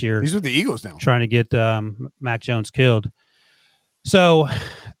made last year. He's with the Eagles now. Trying to get Mac Jones killed. So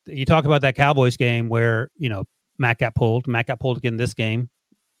you talk about that Cowboys game where, Mac got pulled. Mac got pulled again this game.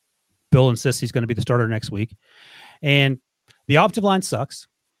 Bill insists he's going to be the starter next week. And the offensive line sucks.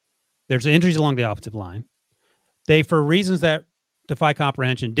 There's injuries along the offensive line. They, for reasons that defy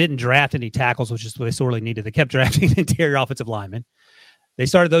comprehension, didn't draft any tackles, which is what they sorely needed. They kept drafting interior offensive linemen. They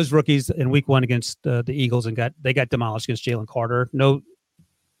started those rookies in Week 1 against the Eagles and got demolished against Jalen Carter. No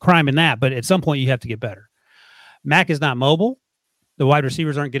crime in that, but at some point you have to get better. Mac is not mobile. The wide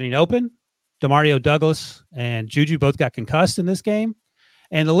receivers aren't getting open. Demario Douglas and Juju both got concussed in this game.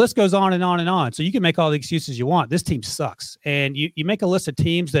 And the list goes on and on and on. So you can make all the excuses you want. This team sucks. And you make a list of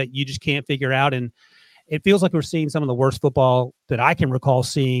teams that you just can't figure out. And it feels like we're seeing some of the worst football that I can recall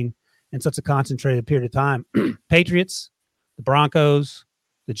seeing in such a concentrated period of time. Patriots, the Broncos,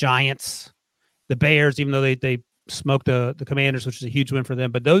 the Giants, the Bears, even though they smoked the Commanders, which is a huge win for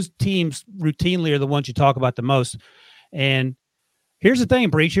them. But those teams routinely are the ones you talk about the most. And here's the thing,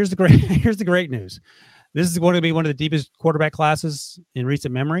 Breach. Here's the great news. This is going to be one of the deepest quarterback classes in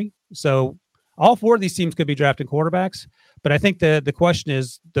recent memory. So all four of these teams could be drafting quarterbacks. But I think the question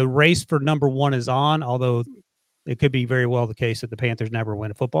is the race for number one is on, although it could be very well the case that the Panthers never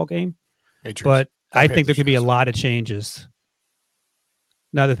win a football game. Patriots. But I think there Panthers could be a lot of changes.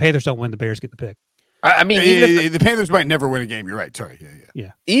 No, the Panthers don't win. The Bears get the pick. I mean, the Panthers might never win a game. You're right. Sorry.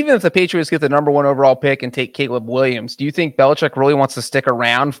 Yeah. Even if the Patriots get the number one overall pick and take Caleb Williams, do you think Belichick really wants to stick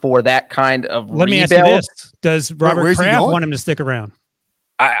around for that kind of Let me ask you this. Does Robert Kraft want him to stick around?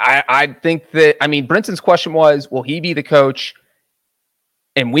 I think that, I mean, Brinson's question was, will he be the coach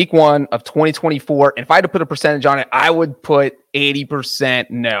in week 1 of 2024? And if I had to put a percentage on it, I would put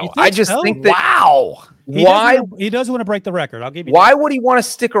 80% no. I just think that, wow. He does want to break the record. I'll give you why would he want to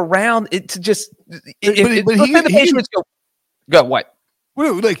stick around it to just the Patriots go what?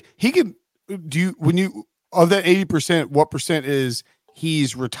 Well, like he can when you of that 80%, what percent is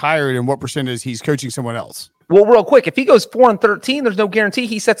he's retired and what percent is he's coaching someone else? Well, real quick, if he goes 4-13, there's no guarantee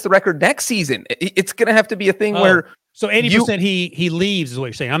he sets the record next season. It's going to have to be a thing where. So 80% he leaves is what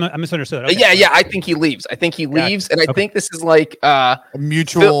you're saying. I misunderstood. Okay. Yeah. I think he leaves. And I think this is like a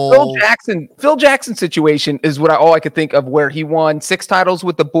mutual Phil Jackson situation is what all I could think of, where he won 6 titles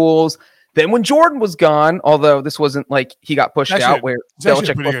with the Bulls. Then when Jordan was gone, although this wasn't like he got pushed out, where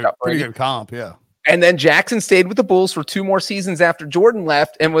Belichick pushed out pretty good comp, yeah. And then Jackson stayed with the Bulls for 2 more seasons after Jordan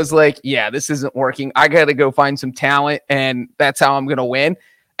left and was like, yeah, this isn't working. I got to go find some talent, and that's how I'm going to win.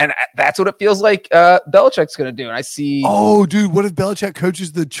 And that's what it feels like Belichick's going to do. And I see. Oh, dude, what if Belichick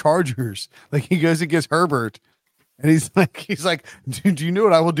coaches the Chargers? Like he goes against Herbert, and he's like, dude, do you know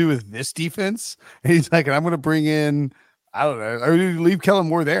what I will do with this defense? And he's like, and I'm going to bring in, I don't know, I would leave Kellen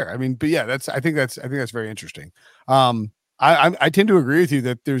Moore there. I mean, but yeah, I think that's very interesting. I tend to agree with you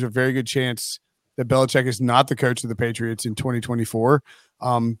that there's a very good chance that Belichick is not the coach of the Patriots in 2024.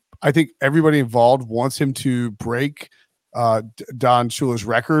 I think everybody involved wants him to break Don Shula's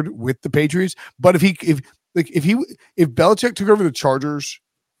record with the Patriots. But if Belichick took over the Chargers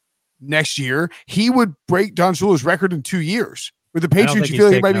next year, he would break Don Shula's record in 2 years. With the Patriots, you feel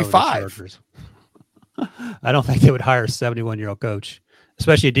like it might be 5. I don't think they would hire a 71-year-old coach,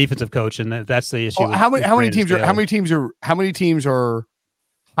 especially a defensive coach, and that's the issue. How many teams are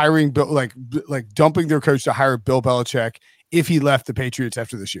hiring Bill, like dumping their coach to hire Bill Belichick if he left the Patriots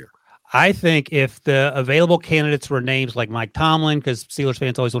after this year? I think if the available candidates were names like Mike Tomlin, because Steelers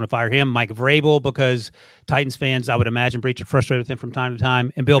fans always want to fire him, Mike Vrabel, because Titans fans, I would imagine, breach are frustrated with him from time to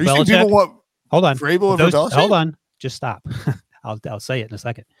time, and Bill Belichick. Hold on. Vrabel over Belichick? Hold on. Just stop. I'll say it in a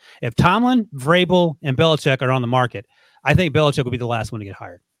second. If Tomlin, Vrabel, and Belichick are on the market, I think Belichick will be the last one to get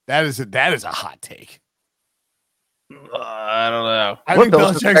hired. That is a hot take. I don't know. I think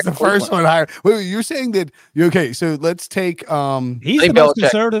Belichick's the first one hired. Wait, you're saying that? Okay, so let's take. He's the most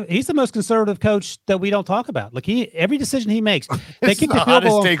conservative. He's the most conservative coach that we don't talk about. Like every decision he makes, they kick the field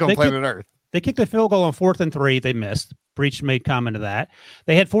goal on planet Earth. They kicked the field goal on 4th and 3. They missed. Breach made comment of that.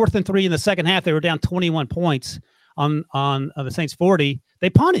 They had 4th and 3 in the second half. They were down 21 points on the Saints 40. They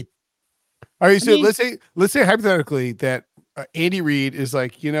punted. All right, so let's say hypothetically that Andy Reid is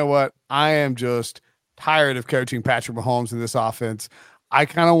like, you know what, I am just tired of coaching Patrick Mahomes in this offense. I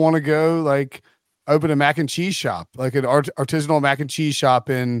kind of want to go like open a mac and cheese shop, like an artisanal mac and cheese shop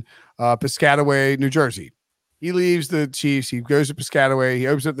in Piscataway, New Jersey. He leaves the Chiefs. He goes to Piscataway. He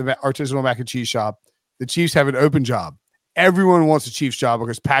opens up the artisanal mac and cheese shop. The Chiefs have an open job. Everyone wants a Chiefs job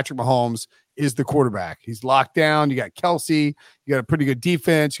because Patrick Mahomes is the quarterback. He's locked down. You got Kelsey. You got a pretty good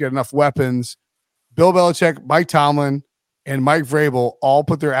defense. You got enough weapons. Bill Belichick, Mike Tomlin, and Mike Vrabel all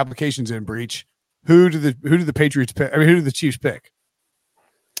put their applications in. Breach. Who do the Patriots pick? I mean, who do the Chiefs pick?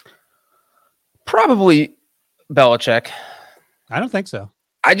 Probably Belichick. I don't think so.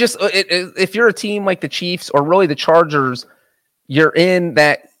 I just if you're a team like the Chiefs or really the Chargers, you're in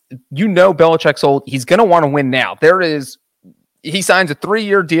that. Belichick's old. He's going to want to win now. He signs a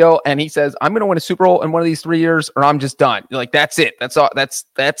 3-year deal and he says, I'm going to win a Super Bowl in one of these 3 years or I'm just done. You're like, that's it. That's all.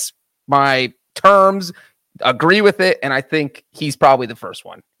 That's my terms. Agree with it. And I think he's probably the first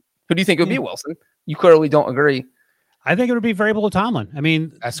one. Who do you think it would be, Wilson? You clearly don't agree. I think it would be Vrabel or Tomlin. I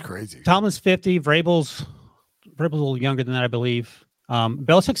mean, that's crazy. Tomlin's 50. Vrabel's a little younger than that, I believe.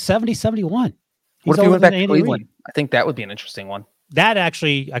 Belichick 70-71. What if he went back to Cleveland? I think that would be an interesting one. That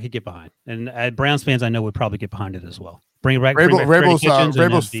actually I could get behind. And Browns fans I know would probably get behind it as well. Bring back Rabel's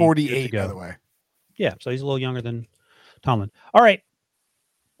 48, by the way. Yeah, so he's a little younger than Tomlin. All right.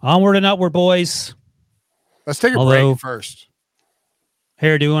 Onward and upward, boys. Let's take a break first.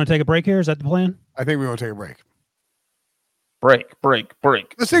 Harry, do we want to take a break here? Is that the plan? I think we want to take a break. Break.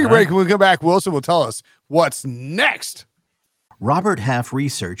 Let's take a break. When we come back, Wilson will tell us what's next. Robert Half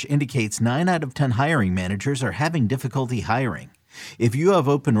research indicates 9 out of 10 hiring managers are having difficulty hiring. If you have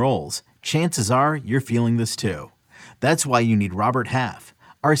open roles, chances are you're feeling this too. That's why you need Robert Half.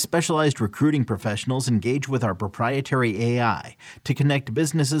 Our specialized recruiting professionals engage with our proprietary AI to connect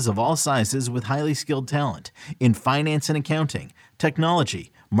businesses of all sizes with highly skilled talent in finance and accounting,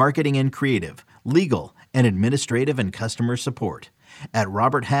 technology, marketing and creative, legal, and administrative and customer support. At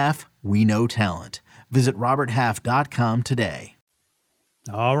Robert Half, we know talent. Visit roberthalf.com today.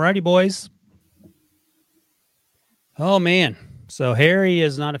 All righty, boys. Oh, man. So Harry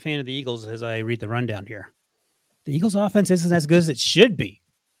is not a fan of the Eagles as I read the rundown here. The Eagles' offense isn't as good as it should be.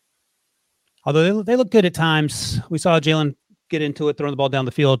 Although they look good at times. We saw Jalen get into it, throwing the ball down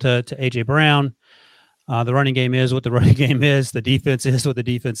the field to A.J. Brown. The running game is what the running game is. The defense is what the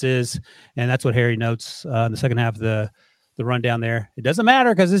defense is. And that's what Harry notes in the second half of the rundown there. It doesn't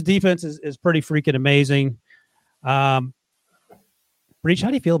matter because this defense is pretty freaking amazing. Breach, how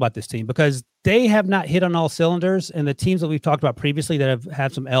do you feel about this team? Because they have not hit on all cylinders, and the teams that we've talked about previously that have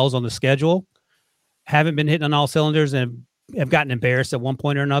had some L's on the schedule haven't been hitting on all cylinders and have gotten embarrassed at one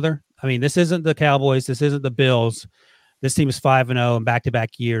point or another. I mean, this isn't the Cowboys. This isn't the Bills. This team is 5-0 in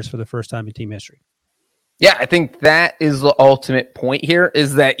back-to-back years for the first time in team history. Yeah, I think that is the ultimate point here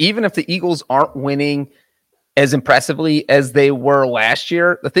is that even if the Eagles aren't winning as impressively as they were last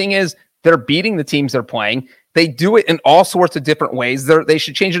year, the thing is they're beating the teams they're playing. They do it in all sorts of different ways. They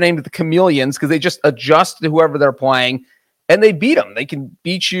should change their name to the Chameleons because they just adjust to whoever they're playing, and they beat them. They can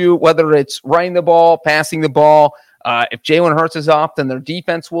beat you whether it's running the ball, passing the ball. If Jalen Hurts is off, then their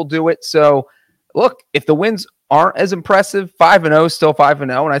defense will do it. So, look, if the wins aren't as impressive, 5-0, still 5-0,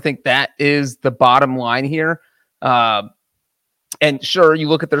 and I think that is the bottom line here. And sure, you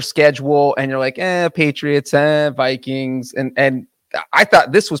look at their schedule, and you're like, Patriots, Vikings, and I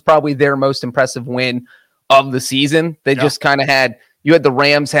thought this was probably their most impressive win of the season. They just kind of you had the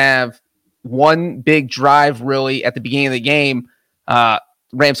Rams have one big drive really at the beginning of the game.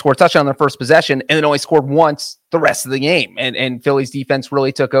 Rams scored a touchdown on their first possession and then only scored once the rest of the game. And Philly's defense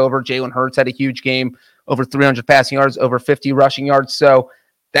really took over. Jalen Hurts had a huge game, over 300 passing yards, over 50 rushing yards. So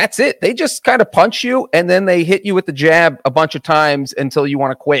that's it. They just kind of punch you and then they hit you with the jab a bunch of times until you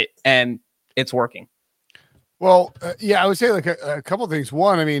want to quit, and it's working. Well, I would say like a couple of things.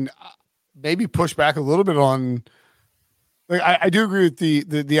 One, I mean, maybe push back a little bit on. Like, I do agree with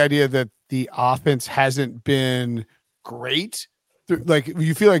the idea that the offense hasn't been great. Like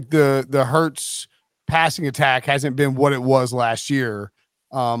you feel like the Hurts passing attack hasn't been what it was last year.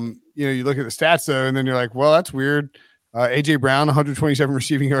 You look at the stats though, and then you're like, well, that's weird. A.J. Brown, 127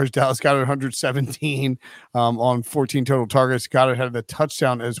 receiving yards. Dallas got it 117 on 14 total targets. Got it had the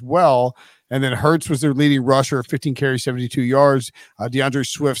touchdown as well. And then Hurts was their leading rusher, 15 carries, 72 yards. DeAndre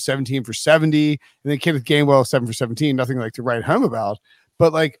Swift, 17 for 70. And then Kenneth Gainwell, 7 for 17. Nothing like to write home about.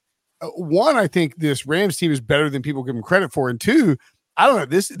 But like, one, I think this Rams team is better than people give them credit for. And two, I don't know.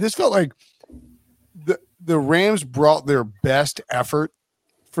 This felt like the Rams brought their best effort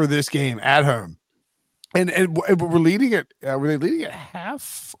for this game at home. And we're leading it. Were they leading at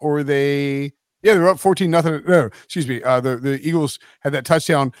half, or were they? Yeah, they're up 14-0. No, excuse me. The Eagles had that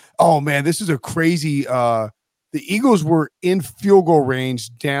touchdown. Oh man, this is a crazy. The Eagles were in field goal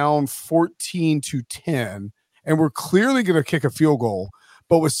range, down 14-10, and we're clearly going to kick a field goal.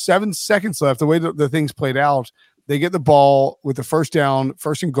 But with 7 seconds left, the way the things played out, they get the ball with the first down,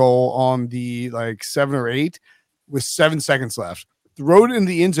 first and goal on the 7 or 8, with 7 seconds left. Throw it in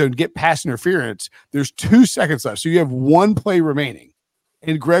the end zone, get pass interference. There's 2 seconds left. So you have one play remaining.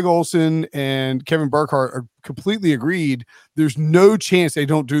 And Greg Olsen and Kevin Burkhardt are completely agreed. There's no chance they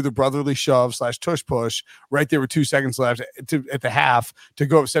don't do the brotherly shove / tush push right there with 2 seconds left at the half to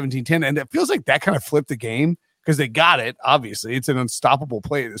go up 17-10. And it feels like that kind of flipped the game because they got it. Obviously, it's an unstoppable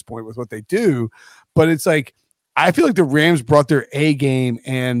play at this point with what they do. But it's like, I feel like the Rams brought their A game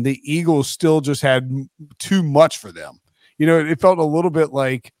and the Eagles still just had too much for them. It felt a little bit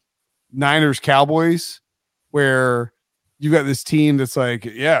like Niners Cowboys, where you got this team that's like,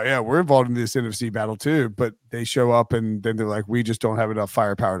 yeah, we're involved in this NFC battle too, but they show up and then they're like, we just don't have enough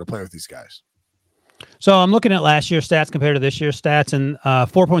firepower to play with these guys. So I'm looking at last year's stats compared to this year's stats, and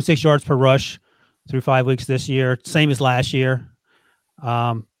 4.6 yards per rush through 5 weeks this year, same as last year.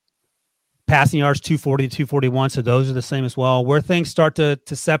 Passing yards 240 to 241, so those are the same as well. Where things start to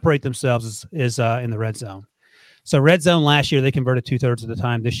separate themselves is in the red zone. So red zone last year they converted 2/3 of the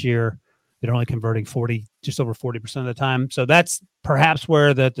time. This year they're only converting just over 40% of the time. So that's perhaps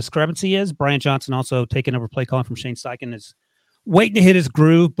where the discrepancy is. Brian Johnson also taking over play calling from Shane Steichen is waiting to hit his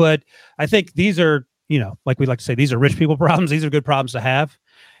groove. But I think these are, like we like to say, these are rich people problems. These are good problems to have.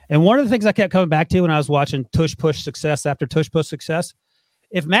 And one of the things I kept coming back to when I was watching tush push success after tush push success,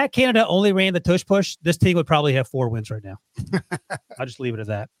 if Matt Canada only ran the tush push, this team would probably have 4 wins right now. I'll just leave it at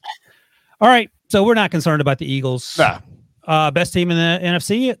that. All right. So we're not concerned about the Eagles. Nah. Best team in the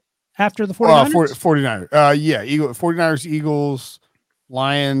NFC after the 49ers? 49ers. 49ers, Eagles,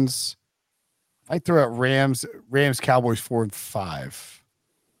 Lions. I throw out Rams, Cowboys 4 and 5.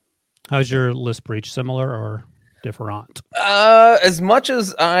 How's your list, Breach? Similar or different? As much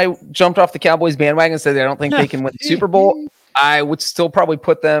as I jumped off the Cowboys bandwagon and said I don't think they can win the Super Bowl, I would still probably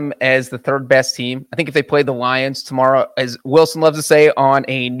put them as the 3rd best team. I think if they played the Lions tomorrow, as Wilson loves to say, on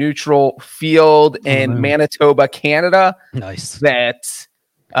a neutral field in Manitoba, Canada, nice. That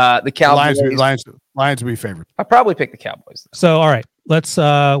the Cowboys Lions would be favored. I'll probably pick the Cowboys. So, all right, let's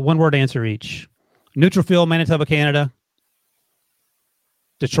one word answer each. Neutral field, Manitoba, Canada.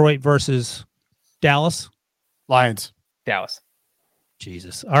 Detroit versus Dallas. Lions. Dallas.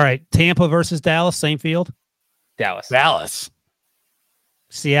 Jesus. All right, Tampa versus Dallas, same field. Dallas.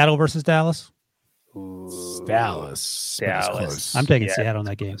 Seattle versus Dallas. Ooh, Dallas. Close. I'm taking Seattle in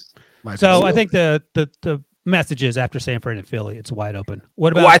that game. So I think the message is after San Fran and Philly, it's wide open.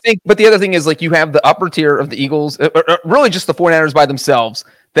 What about? Well, I think, but the other thing is like you have the upper tier of the Eagles, really just the 49ers by themselves.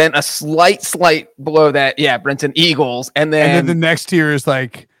 Then a slight below that, Brenton, Eagles, and then the next tier is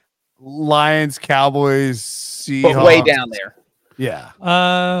like Lions, Cowboys, Seahawks, but way down there.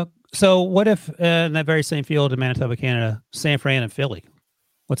 Yeah. So what if in that very same field in Manitoba, Canada, San Fran and Philly?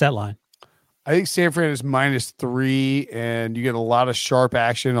 What's that line? I think San Fran is -3, and you get a lot of sharp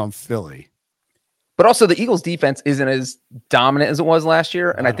action on Philly. But also the Eagles defense isn't as dominant as it was last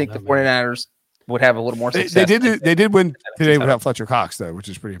year, and I think the 49ers would have a little more success. They did win today without Fletcher Cox, though, which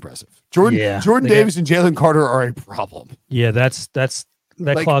is pretty impressive. Jordan Davis and Jalen Carter are a problem. Yeah, that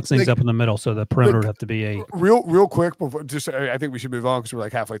clogs things up in the middle, so the perimeter would have to be a real quick. Before, I think we should move on because we're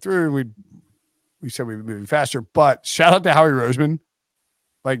like halfway through, and we said we'd be moving faster. But shout out to Howie Roseman.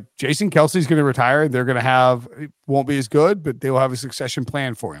 Like Jason Kelsey's going to retire. They're going to have, it won't be as good, but they will have a succession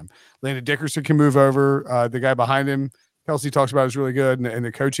plan for him. Landon Dickerson can move over. The guy behind him, Kelsey talks about, is really good. And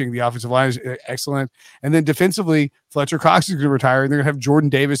the coaching, the offensive line is excellent. And then defensively, Fletcher Cox is going to retire, and they're going to have Jordan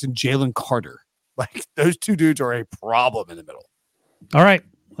Davis and Jalen Carter. Like those two dudes are a problem in the middle. All right,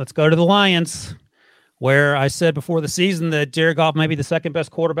 let's go to the Lions, where I said before the season that Jared Goff may be the second best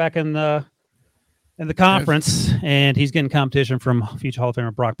quarterback in the conference, and he's getting competition from future Hall of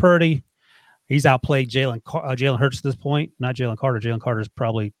Famer Brock Purdy. He's outplayed Jalen Hurts at this point, not Jalen Carter. Jalen Carter's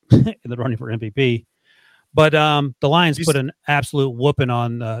probably in the running for MVP. But the Lions put an absolute whooping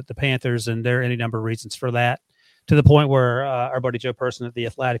on the Panthers, and there are any number of reasons for that, to the point where our buddy Joe Person at The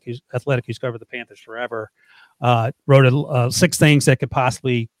Athletic, who's covered the Panthers forever, wrote 6 things that could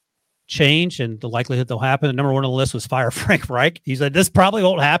possibly change and the likelihood they'll happen. And number 1 on the list was fire Frank Reich. He said this probably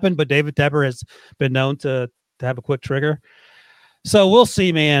won't happen, but David Tepper has been known to have a quick trigger. So we'll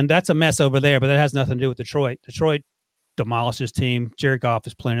see, man. That's a mess over there, but that has nothing to do with Detroit. Detroit demolished his team. Jared Goff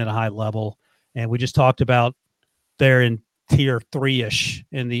is playing at a high level, and we just talked about they're in tier 3-ish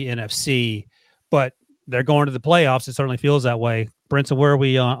in the NFC, but they're going to the playoffs. It certainly feels that way. Brinson, where are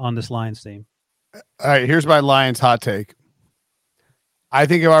we on this Lions team? All right, here's my Lions hot take. I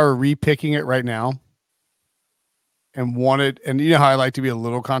think if I were repicking it right now and wanted, and you know how I like to be a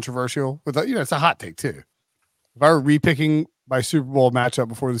little controversial with, it's a hot take too. If I were repicking my Super Bowl matchup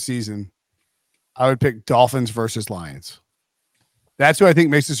before the season, I would pick Dolphins versus Lions. That's who I think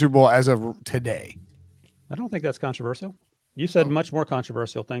makes the Super Bowl as of today. I don't think that's controversial. You said much more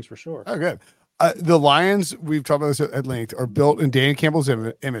controversial things for sure. Oh, good. The Lions, we've talked about this at length, are built in Dan Campbell's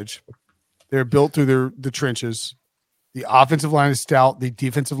image. They're built through the trenches. The offensive line is stout. The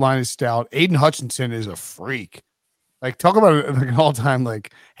defensive line is stout. Aiden Hutchinson is a freak. Like, talk about an all-time,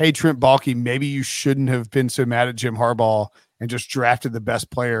 like, hey, Trent Baalke, maybe you shouldn't have been so mad at Jim Harbaugh and just drafted the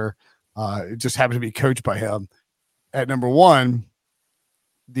best player. It just happened to be coached by him. At number 1,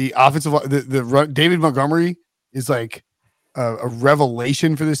 the offensive line, David Montgomery is like a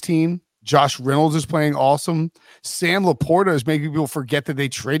revelation for this team. Josh Reynolds is playing awesome. Sam Laporta is making people forget that they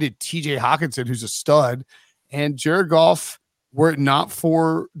traded TJ Hawkinson, who's a stud. And Jared Goff, were it not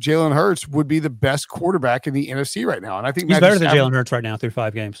for Jalen Hurts, would be the best quarterback in the NFC right now. And I think he's better than Jalen Hurts right now through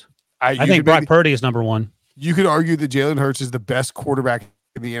 5 games. I think Brock Purdy is number 1. you could argue that Jalen Hurts is the best quarterback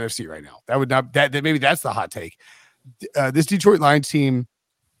in the NFC right now. That would not that maybe that's the hot take. This Detroit Lions team,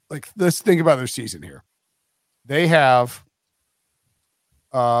 like, let's think about their season here. They have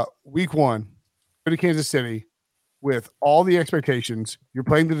week 1, go to Kansas City with all the expectations. You're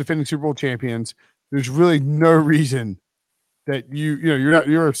playing the defending Super Bowl champions. There's really no reason that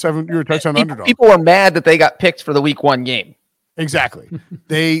you're a touchdown underdog. People are mad that they got picked for the week 1 game. Exactly.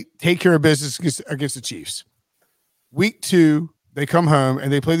 They take care of business against the Chiefs. Week 2, they come home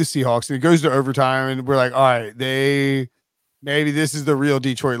and they play the Seahawks, and it goes to overtime, and we're like, all right, maybe this is the real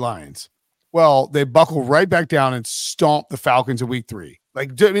Detroit Lions. Well, they buckle right back down and stomp the Falcons in week 3.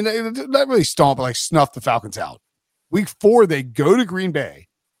 Like, I mean, not really stomp, but like snuff the Falcons out. Week 4, they go to Green Bay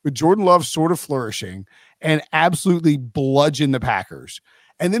with Jordan Love sort of flourishing and absolutely bludgeon the Packers.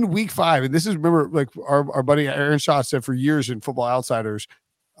 And then week 5, and this is, remember, like our buddy Aaron Shaw said for years in Football Outsiders,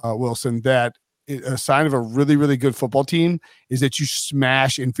 Wilson, that a sign of a really, really good football team is that you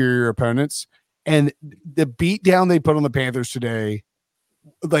smash inferior opponents. And the beat down they put on the Panthers today,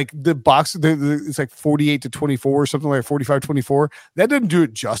 like the box, it's like 48-24 or something, like 45-24. That doesn't do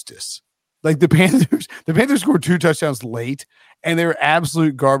it justice. Like the Panthers scored 2 touchdowns late, and they were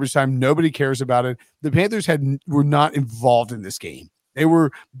absolute garbage time. Nobody cares about it. The Panthers were not involved in this game. They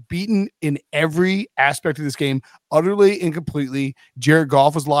were beaten in every aspect of this game, utterly and completely. Jared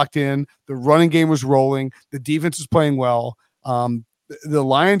Goff was locked in. The running game was rolling. The defense was playing well. The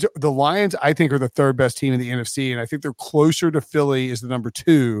Lions, I think, are the 3rd best team in the NFC, and I think they're closer to Philly as the number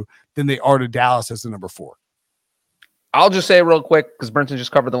 2 than they are to Dallas as the number 4. I'll just say real quick, because Brenton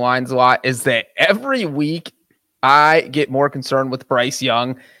just covered the Lions a lot, is that every week I get more concerned with Bryce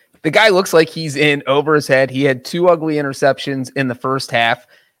Young. The guy looks like he's in over his head. He had 2 ugly interceptions in the first half,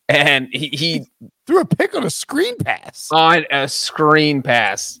 and he threw a pick on a screen pass. On a screen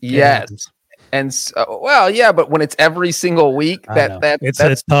pass, yes. Yeah. And so, well, yeah, but when it's every single week,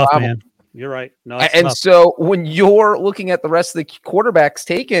 it's tough, man. You're right. No, and tough. So when you're looking at the rest of the quarterbacks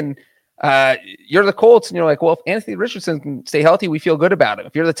taken, you're the Colts, and you're like, well, if Anthony Richardson can stay healthy, we feel good about him.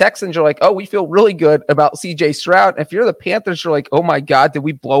 If you're the Texans, you're like, oh, we feel really good about CJ Stroud. And if you're the Panthers, you're like, oh my God, did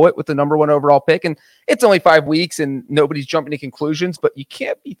we blow it with the number 1 overall pick? And it's only 5 weeks, and nobody's jumping to conclusions, but you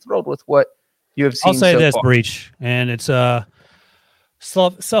can't be thrilled with what you have seen. I'll say so this, far. Breach, and it's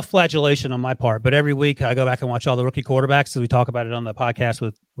self-flagellation on my part, but every week I go back and watch all the rookie quarterbacks, as we talk about it on the podcast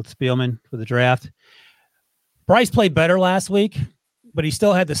with Spielman for the draft. Bryce played better last week, but he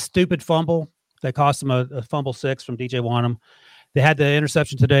still had the stupid fumble that cost him a fumble 6 from DJ Wanham. They had the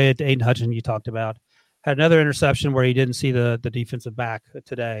interception today at Aiden Hutchinson you talked about. Had another interception where he didn't see the defensive back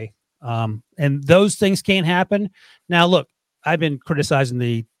today. And those things can't happen. Now, look, I've been criticizing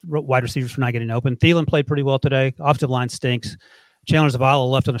the wide receivers for not getting open. Thielen played pretty well today. Offensive line stinks. Chandler Zavala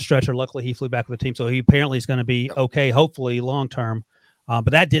left on a stretcher. Luckily, he flew back with the team, so he apparently is going to be okay, hopefully, long-term.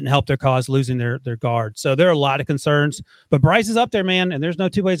 But that didn't help their cause, losing their guard. So there are a lot of concerns. But Bryce is up there, man, and there's no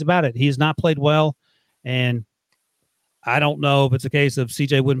 2 ways about it. He has not played well, and I don't know if it's a case of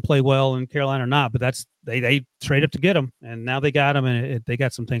CJ wouldn't play well in Carolina or not, but that's they trade up to get him, and now they got him, and they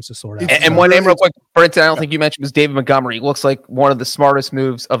got some things to sort out. And one name real quick, Brenton, I don't think you mentioned, was David Montgomery. Looks like one of the smartest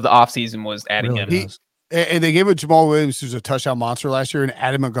moves of the offseason was adding him. And they gave it Jamal Williams, who's a touchdown monster last year, and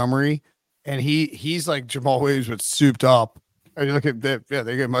added Montgomery, and he's like Jamal Williams, but souped up. And you look at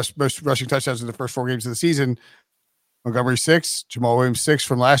they get most rushing touchdowns in the first 4 games of the season. Montgomery 6, Jamal Williams 6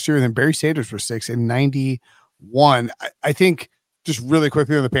 from last year, and then Barry Sanders was 6 in 91. I think, just really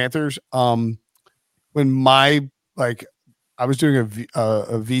quickly on the Panthers, when I was doing a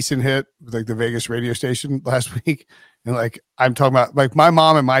VSiN hit with like the Vegas radio station last week, and like I'm talking about, like, my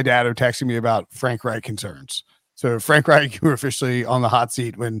mom and my dad are texting me about Frank Reich concerns. So Frank Reich, you were officially on the hot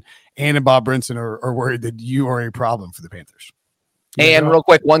seat when Ann and Bob Brinson are worried that you are a problem for the Panthers. And real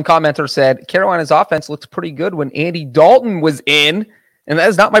quick, one commenter said Carolina's offense looked pretty good when Andy Dalton was in, and that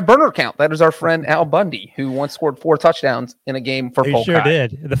is not my burner account. That is our friend Al Bundy, who once scored 4 touchdowns in a game for Polk. He sure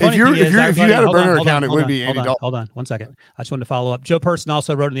did. The funny if you had a burner account, it would be Andy Dalton. Hold on 1 second. I just wanted to follow up. Joe Person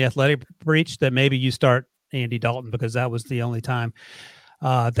also wrote in the Athletic Breach that maybe you start Andy Dalton because that was the only time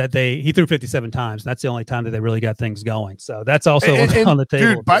that he threw 57 times. That's the only time that they really got things going. So that's also on the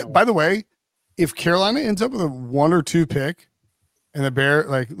table. Dude, by the way, if Carolina ends up with a 1 or 2 pick, and the Bear,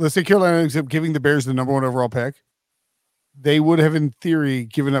 like, let's say Carolina ends up giving the Bears the number 1 overall pick, they would have, in theory,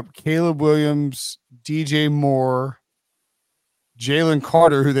 given up Caleb Williams, DJ Moore, Jalen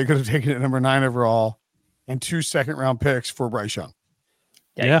Carter, who they could have taken at number 9 overall, and 2 second-round picks for Bryce Young.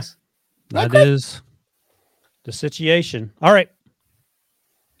 Yes, yeah, that is the situation. All right.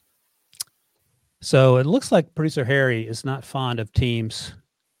 So it looks like producer Harry is not fond of teams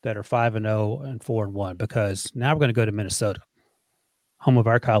that are 5-0 and 4-1, because now we're going to go to Minnesota, home of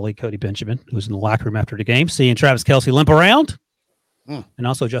our colleague Cody Benjamin, who's in the locker room after the game, seeing Travis Kelce limp around, and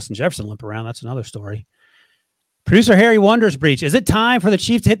also Justin Jefferson limp around. That's another story. Producer Harry wonders, Breach, is it time for the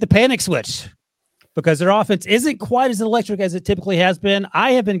Chiefs to hit the panic switch? Because their offense isn't quite as electric as it typically has been.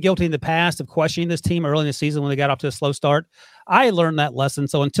 I have been guilty in the past of questioning this team early in the season when they got off to a slow start. I learned that lesson.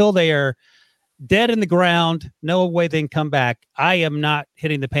 So until they are dead in the ground, no way they can come back, I am not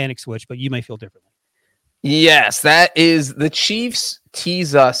hitting the panic switch, but you may feel differently. Yes, that is, the Chiefs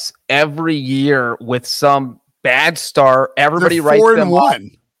tease us every year with some bad start. Everybody writes them off.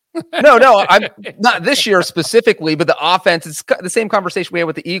 No, I'm not this year specifically, but the offense, it's the same conversation we had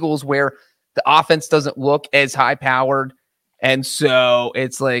with the Eagles where the offense doesn't look as high powered. And so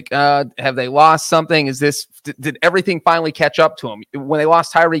it's like, have they lost something? Did everything finally catch up to them? When they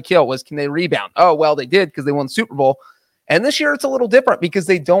lost Tyreek Hill, can they rebound? Oh, well, they did because they won the Super Bowl. And this year it's a little different because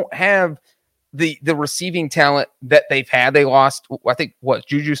they don't have the receiving talent that they've had. They lost, I think,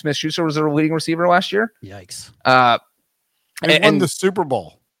 Juju Smith-Schuster was their leading receiver last year. Yikes. And won the Super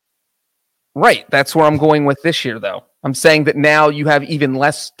Bowl. Right. That's where I'm going with this year, though. I'm saying that now you have even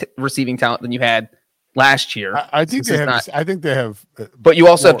less receiving talent than you had last year. I think they have. But you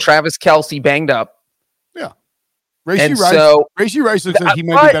also have Travis Kelce banged up. Yeah. Rashee Rice looks like he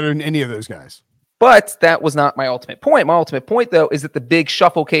might be better than any of those guys. But that was not my ultimate point. My ultimate point, though, is that the big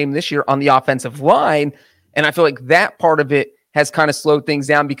shuffle came this year on the offensive line. And I feel like that part of it has kind of slowed things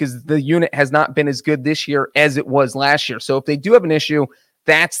down because the unit has not been as good this year as it was last year. So if they do have an issue,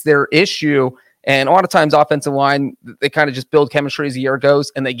 that's their issue. And a lot of times offensive line, they kind of just build chemistry as the year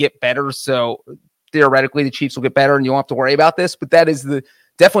goes and they get better. So theoretically the Chiefs will get better and you won't have to worry about this, but that is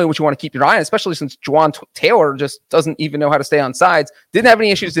definitely what you want to keep your eye on, especially since Juwan Taylor just doesn't even know how to stay on sides. Didn't have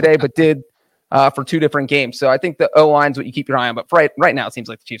any issues today, but did for two different games. So I think the O-line's what you keep your eye on, but right now it seems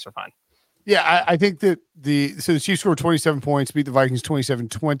like the Chiefs are fine. Yeah, I think that the Chiefs scored 27 points, beat the Vikings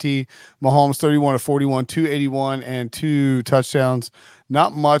 27-20. Mahomes 31 of 41, 281 and 2 touchdowns.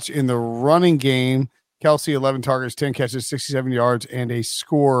 Not much in the running game. Kelce 11 targets, 10 catches, 67 yards, and a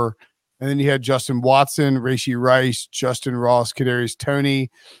score. And then you had Justin Watson, Rashee Rice, Justin Ross, Kadarius Toney,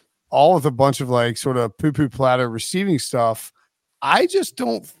 all with a bunch of like sort of poo-poo platter receiving stuff. I just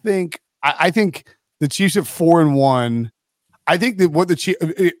don't think. I think the Chiefs at 4-1. I think that what the Chiefs.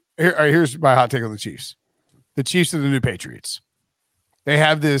 Here's my hot take on the Chiefs. The Chiefs are the new Patriots. They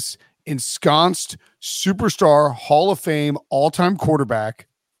have this ensconced superstar, Hall of Fame, all-time quarterback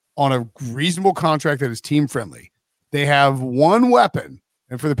on a reasonable contract that is team-friendly. They have one weapon,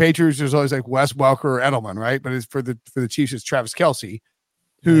 and for the Patriots, there's always like Wes Welker or Edelman, right? But it's for the Chiefs, it's Travis Kelce,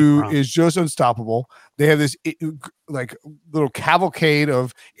 who is just unstoppable. They have this like little cavalcade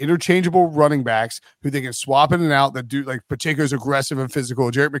of interchangeable running backs who they can swap in and out that do, like Pacheco's aggressive and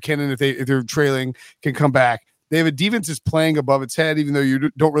physical. Jarrett McKinnon, if they're trailing, can come back. They have a defense that's playing above its head, even though you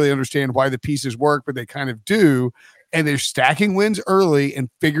don't really understand why the pieces work, but they kind of do. And they're stacking wins early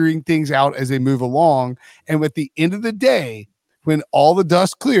and figuring things out as they move along. And at the end of the day, when all the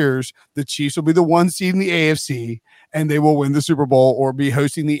dust clears, the Chiefs will be the 1 seed in the AFC and they will win the Super Bowl or be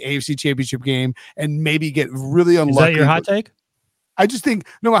hosting the AFC Championship game and maybe get really unlucky. Is that your hot take? I just think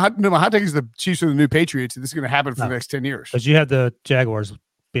my hot take is the Chiefs are the new Patriots, and this is going to happen for the next 10 years. Because you had the Jaguars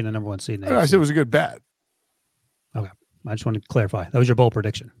being the number 1 seed in the AFC. I said it was a good bet. Okay. I just want to clarify. That was your bold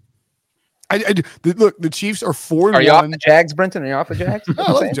prediction. Look, the Chiefs are 4-1. Are you off the Jags, Brenton? Are you off the Jags? No,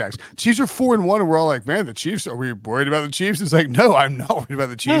 I love the Jags. Chiefs are 4-1, and we're all like, man, the Chiefs, are we worried about the Chiefs? It's like, no, I'm not worried about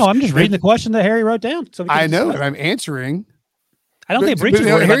the Chiefs. No, I'm just reading the question that Harry wrote down. So I know, and I'm answering. I don't think Breach is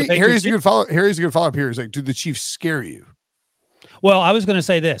worried about the Harry's a good follow-up here. Is like, do the Chiefs scare you? Well, I was going to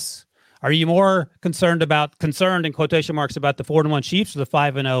say this. Are you more concerned in quotation marks about the 4-1 Chiefs or the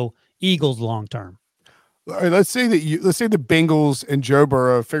 5-0 Eagles long term? All right, let's say the Bengals and Joe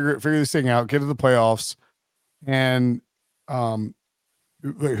Burrow figure this thing out, get to the playoffs, and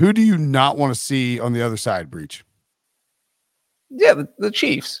who do you not want to see on the other side, Breach? Yeah, the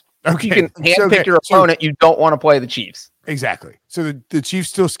Chiefs. Okay. You can handpick your opponent. You don't want to play the Chiefs. Exactly. So the Chiefs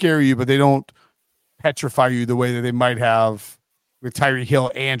still scare you, but they don't petrify you the way that they might have with Tyreek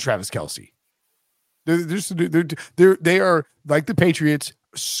Hill and Travis Kelce. They are like the Patriots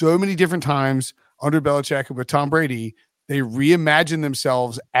so many different times under Belichick and with Tom Brady. They reimagined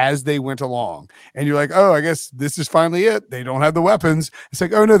themselves as they went along. And you're like, oh, I guess this is finally it. They don't have the weapons. It's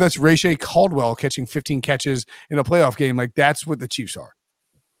like, oh, no, that's Rashee Caldwell catching 15 catches in a playoff game. Like, that's what the Chiefs are.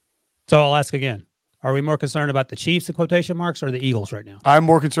 So I'll ask again. Are we more concerned about the Chiefs, in quotation marks, or the Eagles right now? I'm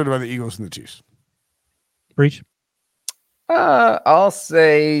more concerned about the Eagles than the Chiefs. Breach? I'll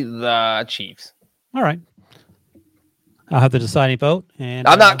say the Chiefs. All right. I'll have the deciding vote. And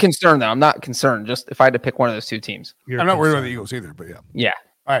I'm not concerned, though. I'm not concerned. Just if I had to pick one of those two teams. I'm not worried about the Eagles either, but yeah. Yeah.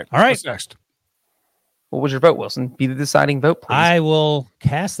 All right. What's next? What was your vote, Wilson? Be the deciding vote, please. I will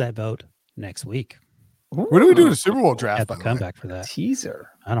cast that vote next week. When do we do the Super Bowl draft? Have to come back for that. Teaser.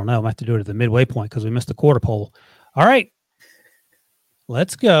 I don't know. I might have to do it at the midway point because we missed the quarter poll. All right.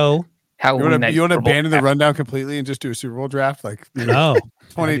 Let's go. You want to abandon the rundown completely and just do a Super Bowl draft? Like, no.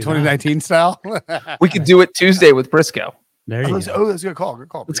 2019 style? We could do it Tuesday with Briscoe. There you go. That's a good call. Good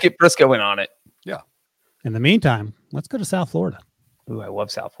call. Let's get Briscoe in on it. Yeah. In the meantime, let's go to South Florida. Ooh, I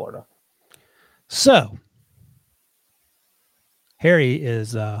love South Florida. So, Harry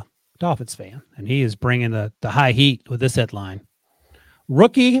is a Dolphins fan, and he is bringing the high heat with this headline.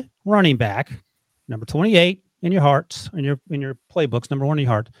 Rookie running back, number 28 in your hearts, in your playbooks, number 1 in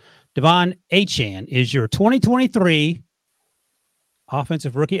your heart, Devon Achane is your 2023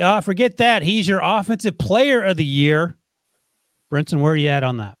 offensive rookie. Forget that. He's your offensive player of the year. Brinson, where are you at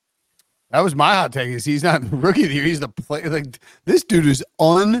on that? That was my hot take. Is he's not the rookie of the year. He's the player. Like, this dude is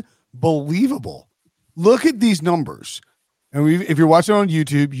unbelievable. Look at these numbers. And if you're watching on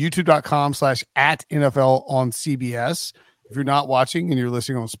YouTube, youtube.com/@NFL on CBS. If you're not watching and you're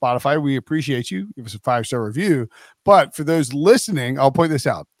listening on Spotify, we appreciate you. Give us a 5-star review. But for those listening, I'll point this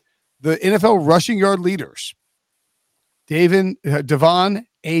out. The NFL rushing yard leaders, Devon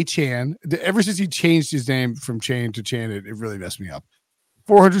Achane, ever since he changed his name from Chain to Chan, it really messed me up.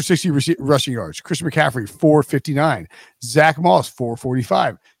 460 rushing yards. Christian McCaffrey, 459. Zach Moss,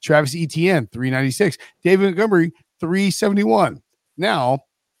 445. Travis Etienne, 396. David Montgomery, 371. Now,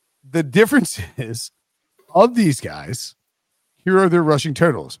 the difference is, of these guys, here are their rushing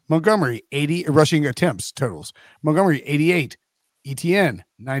totals. Montgomery, 80 rushing attempts totals. Montgomery, 88. Etienne,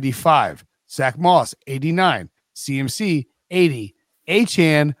 95. Zach Moss, 89. CMC, 80.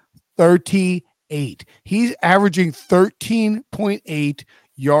 Achane, 38. He's averaging 13.8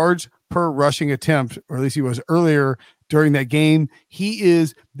 yards per rushing attempt, or at least he was earlier during that game.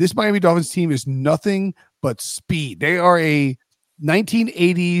 This Miami Dolphins team is nothing but speed. They are a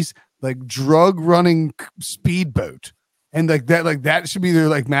 1980s like drug running speedboat. And that should be their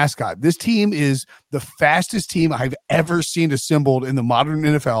like mascot. This team is the fastest team I've ever seen assembled in the modern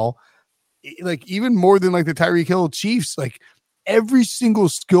NFL. Like, even more than like the Tyreek Hill Chiefs, like every single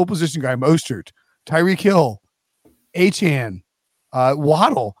skill position guy, Mostert, Tyreek Hill, Achane,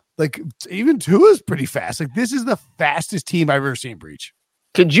 Waddle, like even Tua's pretty fast. Like, this is the fastest team I've ever seen, Breach.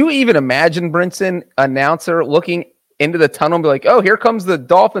 Could you even imagine, Brinson, announcer looking into the tunnel and be like, oh, here comes the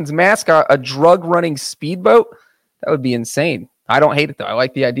Dolphins mascot, a drug running speedboat? That would be insane. I don't hate it, though. I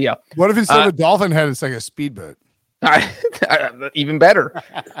like the idea. What if instead of a dolphin head, it's like a speedboat? Even better.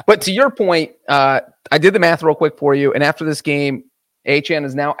 But to your point, I did the math real quick for you. And after this game, Achane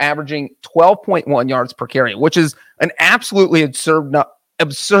is now averaging 12.1 yards per carry, which is an absolutely absurd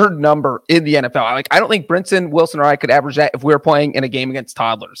number in the NFL. I don't think Brinson, Wilson, or I could average that if we were playing in a game against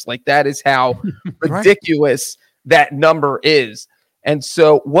toddlers. Like, that is how ridiculous that number is. And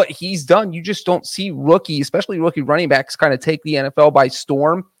so what he's done, you just don't see especially rookie running backs, kind of take the NFL by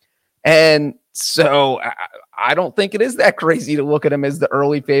storm. And so I don't think it is that crazy to look at him as the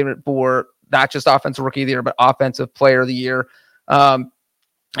early favorite for not just offensive rookie of the year, but offensive player of the year. The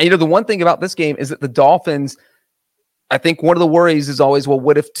one thing about this game is that the Dolphins, I think one of the worries is always, well,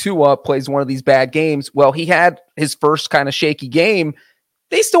 what if Tua plays one of these bad games? Well, he had his first kind of shaky game.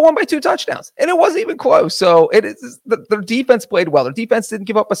 They still won by 2 touchdowns, and it wasn't even close. So their defense played well. Their defense didn't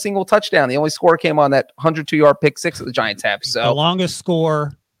give up a single touchdown. The only score came on that 102-yard pick six that the Giants have. So the longest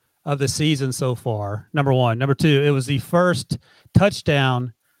score of the season so far, number 1. Number 2, it was the first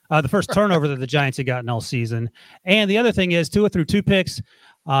touchdown, the first turnover that the Giants had gotten all season. And the other thing is, Tua threw 2 picks.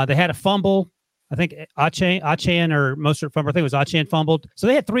 They had a fumble. I think Achane or Mostert fumbled. I think it was Achane fumbled. So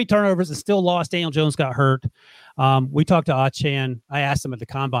they had 3 turnovers and still lost. Daniel Jones got hurt. We talked to Achane. I asked him at the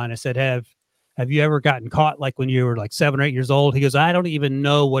combine. I said, have you ever gotten caught like when you were like 7 or 8 years old? He goes, I don't even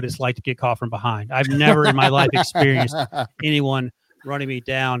know what it's like to get caught from behind. I've never in my life experienced anyone running me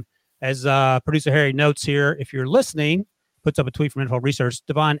down. As producer Harry notes here, if you're listening, puts up a tweet from Info Research,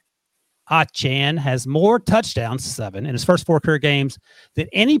 Devon Achane has more touchdowns, 7, in his first 4 career games than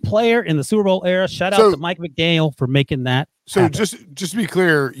any player in the Super Bowl era. Shout out to Mike McDaniel for making that happen. just to be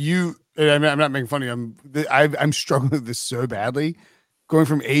clear, I'm not making fun of you. I'm struggling with this so badly. Going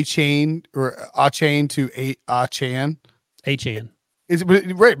from Achane to Achane. Achane.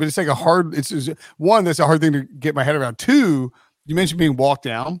 But it's like a hard. It's one, that's a hard thing to get my head around. 2, you mentioned being walked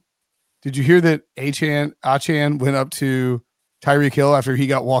down. Did you hear that Achane went up to Tyreek Hill after he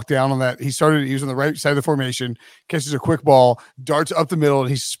got walked down on that. He was on the right side of the formation, catches a quick ball, darts up the middle, and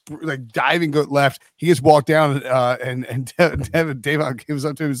he's like diving go left. He gets walked down, and Davon gives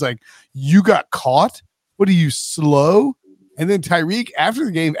up to him. He's like, "You got caught? What are you, slow?" And then Tyreek, after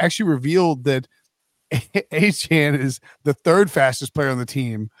the game, actually revealed that Achane is the third fastest player on the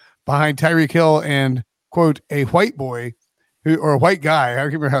team behind Tyreek Hill and, quote, a white boy or a white guy. I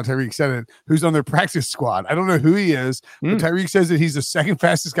can't remember how Tyreek said it, who's on their practice squad. I don't know who he is, but Tyreek says that he's the second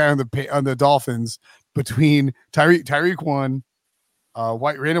fastest guy on the Dolphins between Tyreek 1,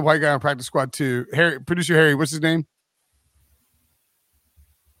 random white guy on practice squad 2. Producer Harry, what's his name?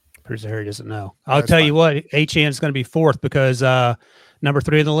 Producer Harry doesn't know. I'll tell you what, Achane is going to be 4th because number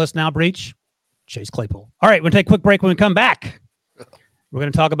 3 on the list now, Breach, Chase Claypool. All right, we're going to take a quick break. When we come back, we're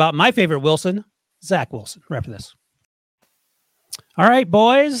going to talk about my favorite Wilson, Zach Wilson, right after this. All right,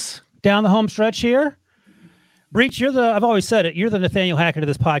 boys, down the home stretch here. Breach, I've always said it, you're the Nathaniel Hackett of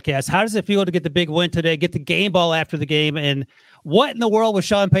this podcast. How does it feel to get the big win today, get the game ball after the game? And what in the world was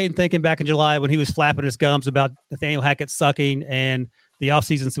Sean Payton thinking back in July when he was flapping his gums about Nathaniel Hackett sucking and the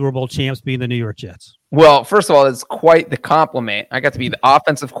offseason Super Bowl champs being the New York Jets? Well, first of all, it's quite the compliment. I got to be the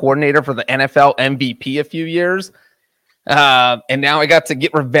offensive coordinator for the NFL MVP a few years. And now I got to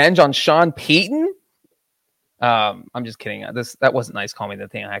get revenge on Sean Payton. I'm just kidding. That wasn't nice calling me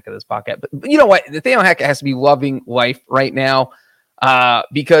Nathaniel Hackett this podcast. But you know what? Nathaniel Hackett has to be loving life right now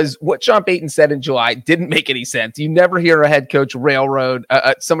because what Sean Payton said in July didn't make any sense. You never hear a head coach railroad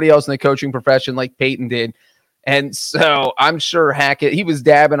somebody else in the coaching profession like Payton did. And so I'm sure Hackett, he was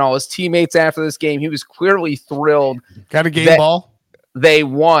dabbing all his teammates after this game. He was clearly thrilled. Got a game ball? They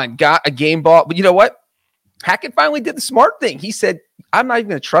won. Got a game ball. But you know what? Hackett finally did the smart thing. He said, I'm not even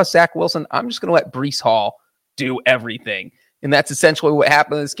going to trust Zach Wilson. I'm just going to let Breece Hall do everything. And that's essentially what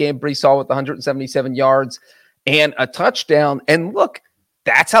happened in this game. Breece Hall with 177 yards and a touchdown. And look,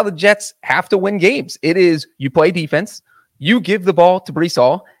 that's how the Jets have to win games. It is you play defense, you give the ball to Breece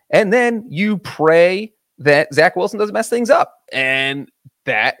Hall, and then you pray that Zach Wilson doesn't mess things up. And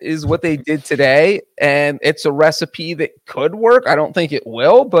that is what they did today. And it's a recipe that could work. I don't think it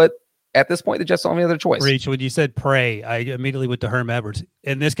will, but at this point, the Jets don't have any other choice. Breach, when you said pray, I immediately went to Herm Edwards.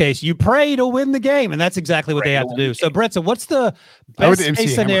 In this case, you pray to win the game, and that's exactly what they have to do. So, Bretson, what's the best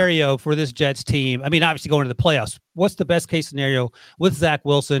case scenario for this Jets team? I mean, obviously going to the playoffs. What's the best case scenario with Zach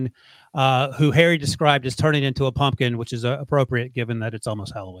Wilson, who Harry described as turning into a pumpkin, which is appropriate given that it's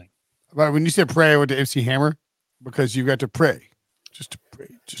almost Halloween? But when you said pray, I went to MC Hammer because you got to pray. Just to pray.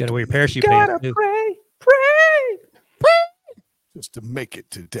 Just got to wear your parachute pants. Pray. Just to make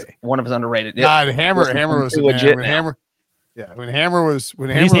it today. One of us underrated. Hammer was legit. When Hammer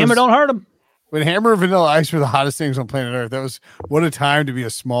Don't hurt him. When Hammer and Vanilla Ice were the hottest things on planet Earth, that was what a time to be a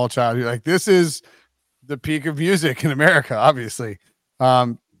small child. You're like, this is the peak of music in America, obviously.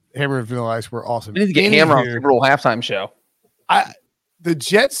 Hammer and Vanilla Ice were awesome. We need to get Hammer on the Super Bowl halftime show. The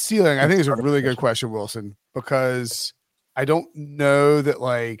Jets ceiling, I think, is a really good question, Wilson, because I don't know that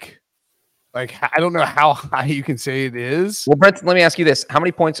I don't know how high you can say it is. Well, Brent, let me ask you this. How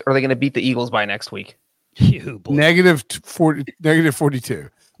many points are they going to beat the Eagles by next week? Negative 42.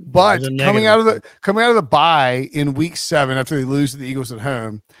 But coming out of the bye in week 7 after they lose to the Eagles at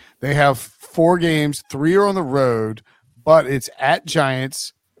home, they have 4 games, 3 are on the road, but it's at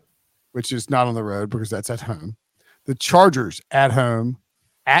Giants, which is not on the road because that's at home. The Chargers at home,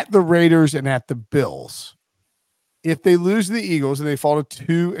 at the Raiders, and at the Bills. If they lose to the Eagles and they fall to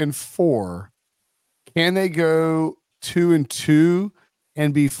 2-4, can they go 2-2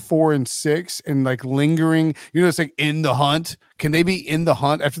 and be 4-6 and lingering? It's like in the hunt. Can they be in the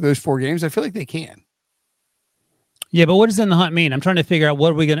hunt after those 4 games? I feel like they can. Yeah, but what does in the hunt mean? I'm trying to figure out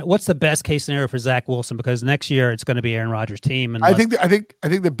what's the best case scenario for Zach Wilson, because next year it's going to be Aaron Rodgers' team. I think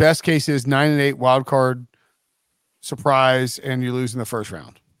the best case is 9-8 wild card surprise, and you lose in the first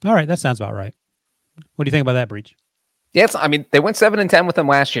round. All right, that sounds about right. What do you think about that, Breach? Yes, I mean, they went 7-10 with him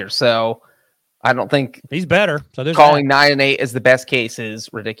last year, so I don't think he's better. So there's calling 9-8 as the best case is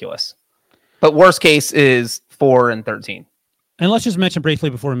ridiculous. But worst case is 4-13. And let's just mention briefly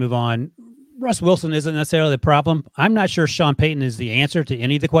before we move on, Russ Wilson isn't necessarily the problem. I'm not sure Sean Payton is the answer to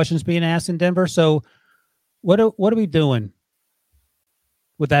any of the questions being asked in Denver. So what are we doing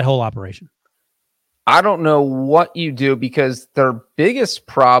with that whole operation? I don't know what you do, because their biggest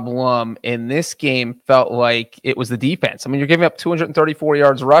problem in this game felt like it was the defense. I mean, you're giving up 234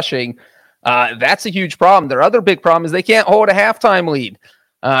 yards rushing. That's a huge problem. Their other big problem is they can't hold a halftime lead.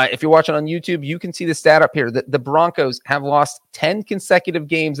 If you're watching on YouTube, you can see the stat up here that the Broncos have lost 10 consecutive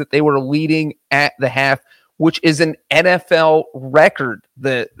games that they were leading at the half. which is an NFL record.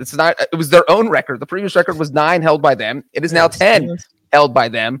 It was their own record. The previous record was 9 held by them. It is now 10 held by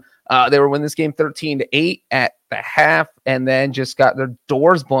them. They were winning this game 13-8 at the half, and then just got their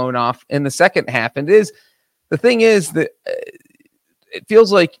doors blown off in the second half. And the thing is that it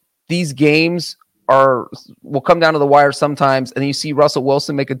feels like these games will come down to the wire sometimes, and then you see Russell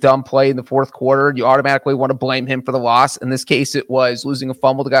Wilson make a dumb play in the fourth quarter, and you automatically want to blame him for the loss. In this case, it was losing a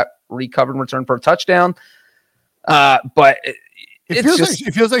fumble that got recovered and returned for a touchdown. But it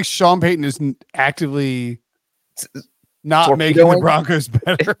feels like Sean Payton is actively not making the Broncos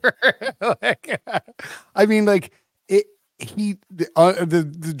better.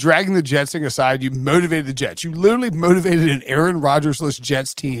 The dragging the Jets thing aside, you motivated the Jets. You literally motivated an Aaron Rodgers-less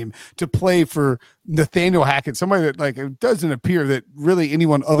Jets team to play for Nathaniel Hackett, somebody that it doesn't appear that really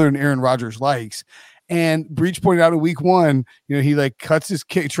anyone other than Aaron Rodgers likes. And Breach pointed out in week 1, he cuts his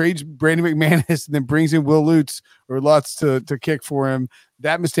kick, trades Brandon McManus, and then brings in Will Lutz to kick for him.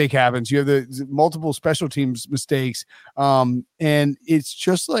 That mistake happens. You have the multiple special teams mistakes. And it's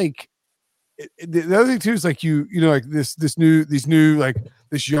just the other thing too is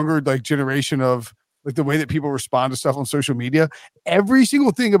this younger generation of the way that people respond to stuff on social media. Every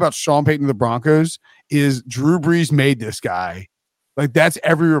single thing about Sean Payton and the Broncos is Drew Brees made this guy. That's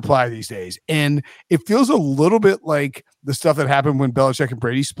every reply these days. And it feels a little bit like the stuff that happened when Belichick and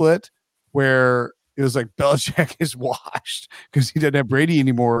Brady split, where it was Belichick is washed because he doesn't have Brady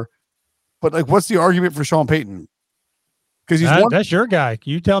anymore. But what's the argument for Sean Payton? Because that's your guy.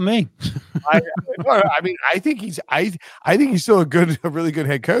 You tell me. I think he's still a really good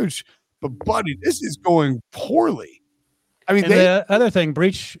head coach. But buddy, this is going poorly. The other thing,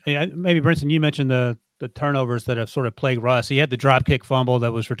 Breach, maybe Brinson, you mentioned the turnovers that have sort of plagued Russ. He had the drop kick fumble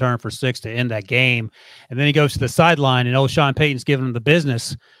that was returned for 6 to end that game, and then he goes to the sideline, and Sean Payton's giving him the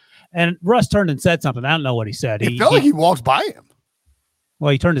business. And Russ turned and said something. I don't know what he said. It felt like he walked by him.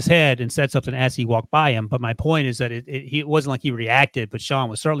 Well, he turned his head and said something as he walked by him. But my point is that it wasn't like he reacted, but Sean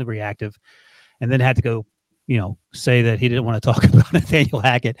was certainly reactive, and then had to go, say that he didn't want to talk about Nathaniel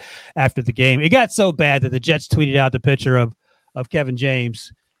Hackett after the game. It got so bad that the Jets tweeted out the picture of Kevin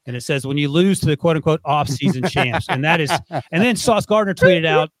James, and it says, "When you lose to the quote unquote off-season champs," and then Sauce Gardner tweeted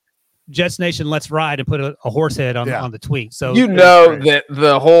out, "Jets Nation, let's ride," and put a horse head on the tweet. So that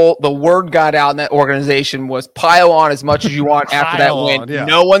the word got out in that organization was pile on as much as you want after that win. Yeah.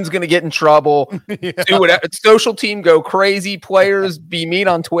 No one's going to get in trouble. Yeah. Do whatever. Social team go crazy. Players be mean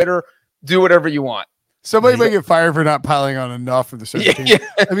on Twitter. Do whatever you want. Somebody might get fired for not piling on enough for the social team. Yeah.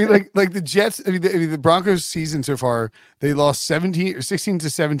 The Jets. The Broncos season so far, they lost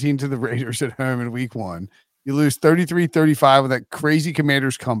 16-17 to the Raiders at home in week 1. You lose 33-35 with that crazy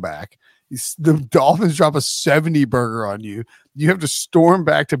Commanders comeback. The Dolphins drop a 70 burger on you. You have to storm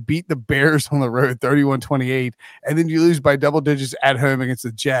back to beat the Bears on the road 31-28, and then you lose by double digits at home against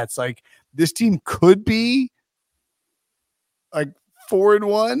the Jets. This team could be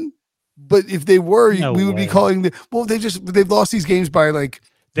 4-1, but if they were, we would be calling they've lost these games by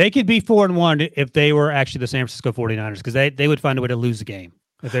they could be 4-1 if they were actually the San Francisco 49ers, because they would find a way to lose the game.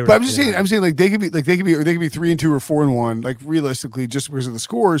 But I'm saying they could be 3-2 or 4-1, realistically, just because of the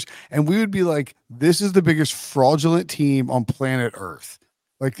scores, and we would be this is the biggest fraudulent team on planet Earth.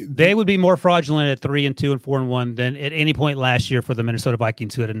 They would be more fraudulent at 3-2 and 4-1 than at any point last year for the Minnesota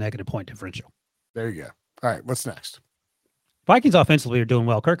Vikings, who had a negative point differential. There you go. All right, what's next? Vikings offensively are doing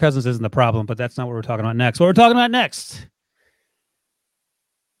well. Kirk Cousins isn't the problem, but that's not what we're talking about next. What we're talking about next,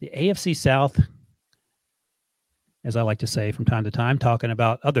 the AFC South, as I like to say from time to time, talking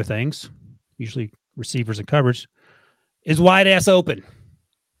about other things, usually receivers and coverage, is wide ass open.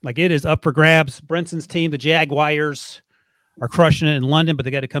 It is up for grabs. Brinson's team, the Jaguars, are crushing it in London, but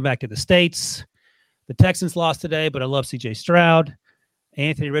they got to come back to the States. The Texans lost today, but I love CJ Stroud.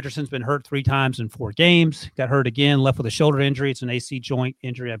 Anthony Richardson's been hurt 3 times in 4 games. Got hurt again, left with a shoulder injury. It's an AC joint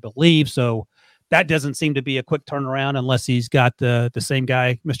injury, I believe. So that doesn't seem to be a quick turnaround unless he's got the same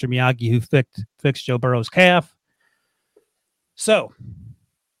guy, Mr. Miyagi, who fixed Joe Burrow's calf. So,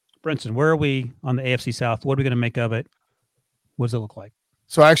 Brinson, where are we on the AFC South? What are we going to make of it? What does it look like?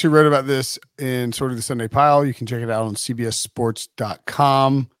 So I actually wrote about this in sort of the Sunday Pile. You can check it out on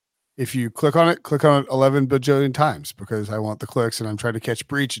cbssports.com. If you click on it 11 bajillion times, because I want the clicks and I'm trying to catch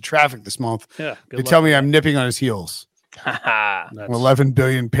Breach of traffic this month. Yeah, they tell me I'm nipping on his heels. 11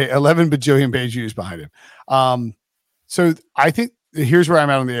 bajillion page views behind him. So I think here's where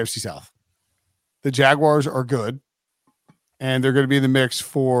I'm at on the AFC South. The Jaguars are good, and they're going to be in the mix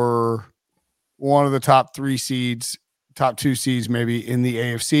for one of the top 2 seeds maybe in the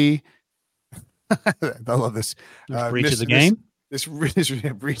AFC. I love this. Breach of the game. this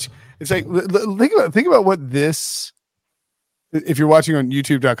breach. It's like think about what this. If you're watching on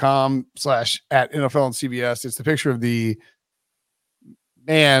YouTube.com/@NFL and CBS, it's the picture of the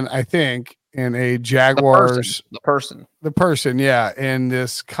man, I think, in a Jaguars. The person, yeah, in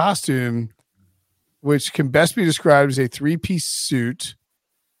this costume, which can best be described as a 3-piece suit.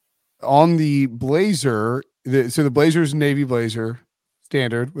 On the blazer, so the blazer is a navy blazer,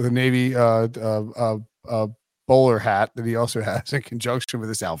 standard with a navy bowler hat that he also has in conjunction with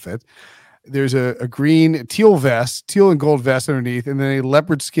this outfit. There's a green teal and gold vest underneath, and then a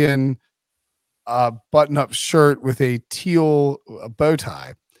leopard skin button-up shirt with a teal bow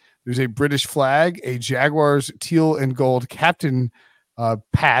tie. There's a British flag, a Jaguars teal and gold captain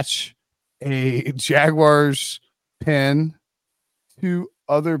patch, a Jaguars pin, 2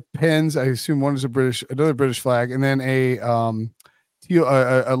 other pins. I assume one is another British flag, and then a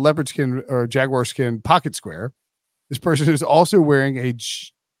leopard skin or Jaguar skin pocket square. This person is also wearing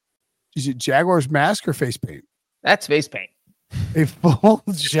is it Jaguars mask or face paint? That's face paint. A full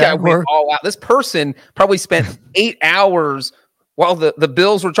Jaguar. All out. This person probably spent 8 hours while the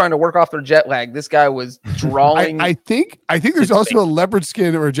Bills were trying to work off their jet lag. This guy was drawing. I think there's also a leopard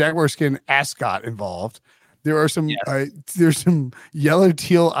skin or a Jaguar skin ascot involved. There are some there's some yellow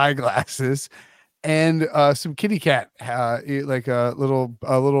teal eyeglasses and some kitty cat like a little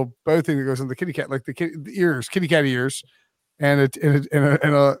bow thing that goes on the kitty cat, like the kitty cat ears, and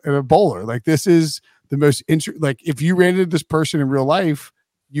a bowler. Like, this is the most like, if you ran into this person in real life,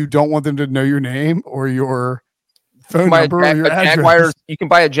 you don't want them to know your name or your phone number or your address. You can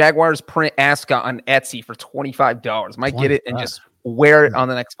buy a Jaguars print ascot on Etsy for $25. Might get it and just wear it on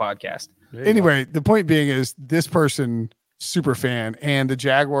the next podcast. Anyway, the point being is this person, super fan, and the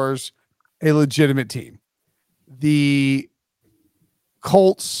Jaguars, a legitimate team. The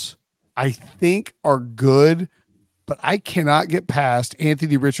Colts, I think, are good, but I cannot get past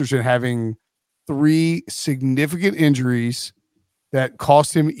Anthony Richardson having 3 significant injuries that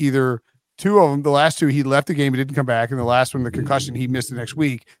cost him either 2 of them. The last 2, he left the game, he didn't come back, and the last one, the concussion, he missed the next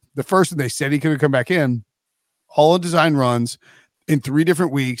week. The first one, they said he could have come back in. All in design runs in 3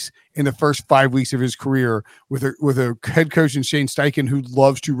 different weeks in the first 5 weeks of his career with a head coach in Shane Steichen who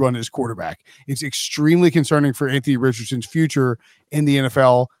loves to run his quarterback. It's extremely concerning for Anthony Richardson's future in the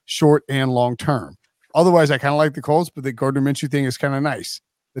NFL, short and long term. Otherwise, I kind of like the Colts, but the Gardner Minshew thing is kind of nice.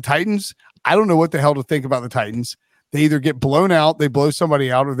 The Titans, I don't know what the hell to think about the Titans. They either get blown out, they blow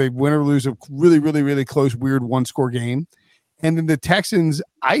somebody out, or they win or lose a really, really, really close, weird 1-score game. And then the Texans,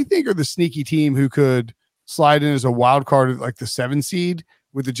 I think, are the sneaky team who could slide in as a wild card at like the 7 seed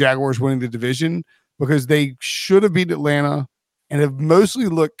with the Jaguars winning the division, because they should have beat Atlanta and have mostly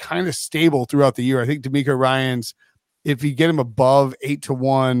looked kind of stable throughout the year. I think DeMeco Ryans, if you get him above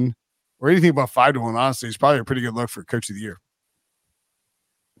 8-1 or anything above 5-1, honestly, it's probably a pretty good look for Coach of the Year.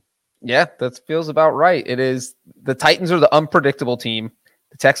 Yeah, that feels about right. It is. The Titans are the unpredictable team.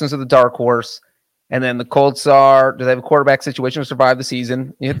 The Texans are the dark horse. And then the Colts do they have a quarterback situation to survive the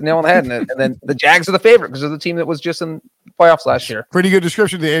season? You hit the nail on the head. And then the Jags are the favorite because they're the team that was just in the playoffs last year. Pretty good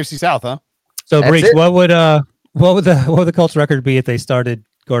description of the AFC South, huh? So, Breach, what would the Colts record be if they started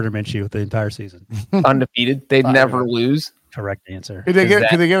Gardner Minshew the entire season? Undefeated. They'd never lose. Correct answer. Could they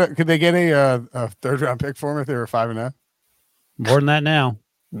get a 3rd-round pick for him if they were 5-0? More than that now.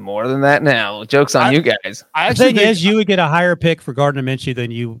 More than that now. Joke's on you guys. The thing is, you would get a higher pick for Gardner Minshew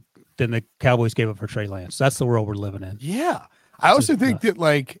than the Cowboys gave up for Trey Lance. That's the world we're living in. Yeah. I also think that,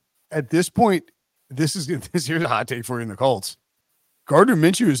 like, at this point, here's a hot take for you in the Colts. Gardner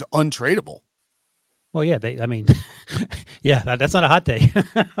Minshew is untradeable. Well, yeah, yeah, that's not a hot take.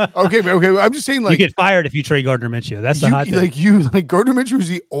 Okay. I'm just saying, like, you get fired if you trade Gardner Minshew. That's the hot take. Like Gardner Minshew is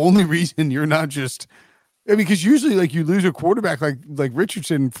the only reason you're not just. I mean, because usually, like, you lose a quarterback like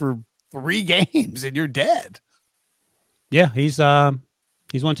Richardson for 3 games and you're dead. Yeah, he's won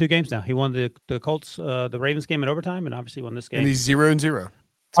 2 games now. He won the Colts, the Ravens game in overtime, and obviously won this game. And he's 0-0.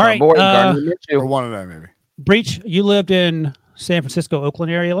 All right, or 1-0 maybe. Breach, you lived in San Francisco,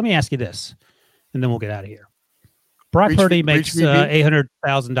 Oakland area. Let me ask you this, and then we'll get out of here. Brock Purdy makes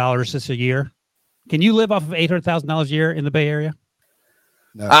 $800,000 this a year. Can you live off of $800,000 a year in the Bay Area?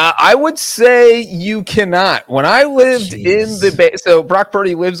 No. I would say you cannot. When I lived in the Bay, so Brock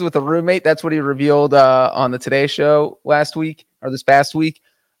Purdy lives with a roommate. That's what he revealed on the Today Show this past week.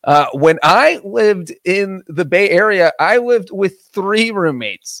 When I lived in the Bay Area, I lived with 3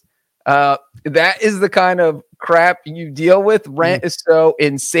 roommates. That is the kind of crap you deal with. Rent is so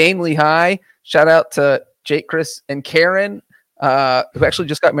insanely high. Shout out to Jake, Chris, and Karen, who actually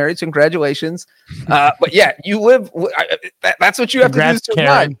just got married. So congratulations. But yeah, you live. That's what you have to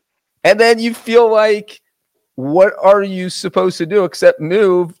do. And then you feel like what are you supposed to do except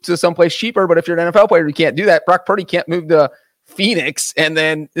move to someplace cheaper? But if you're an NFL player, you can't do that. Brock Purdy can't move to Phoenix and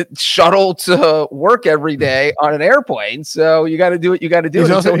then shuttle to work every day on an airplane. So you got to do what you got to do.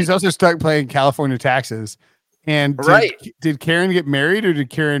 He's also stuck playing California taxes. And did Karen get married, or did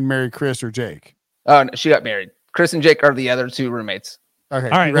Karen marry Chris or Jake? Oh, no, she got married. Chris and Jake are the other two roommates. Okay.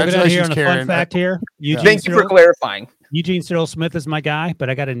 All right. We're down here on a Karen. fun fact here. Thank you for clarifying. Eugene Cyril Smith is my guy, but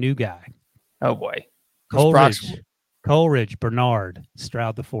I got a new guy. Oh boy. Coleridge Bernard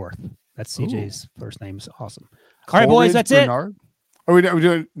Stroud IV. That's CJ's first name. Is awesome. All right, boys, that's Bernard? Are we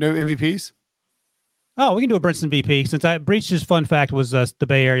doing no MVPs? Oh, we can do a Brinson VP. Since Breach's fun fact was the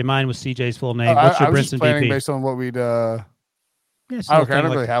Bay Area, mine was CJ's full name. What's your Brinson VP? Based on what we'd. I don't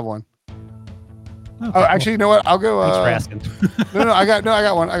don't really have one. Okay, actually, you know what? I'll go. Thanks for asking. no, I got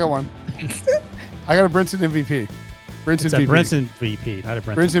one. I got a Brinson MVP. Brinson VP, not a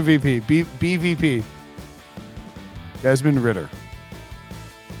Brinson. Brinson VP. BVP. Desmond Ritter.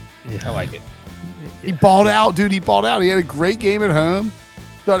 Yeah. I like it. He balled out, dude. He balled out. He had a great game at home.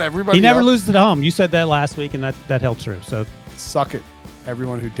 Thought everybody. He never loses at home. You said that last week, and that held true. So suck it,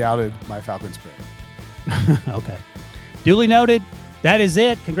 everyone who doubted my Falcons pick. Okay. Duly noted. That is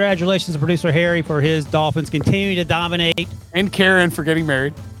it. Congratulations to producer Harry for his Dolphins continuing to dominate. And Karen for getting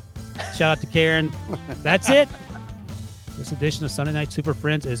married. Shout out to Karen. That's it. This edition of Sunday Night Super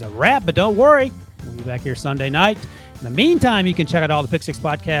Friends is a wrap, but don't worry. We'll be back here Sunday night. In the meantime, you can check out all the Pick Six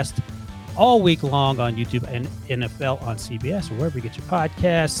podcasts all week long on YouTube and NFL on CBS or wherever you get your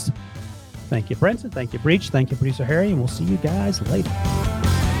podcasts. Thank you, Brenton. Thank you, Breach. Thank you, producer Harry. And we'll see you guys later.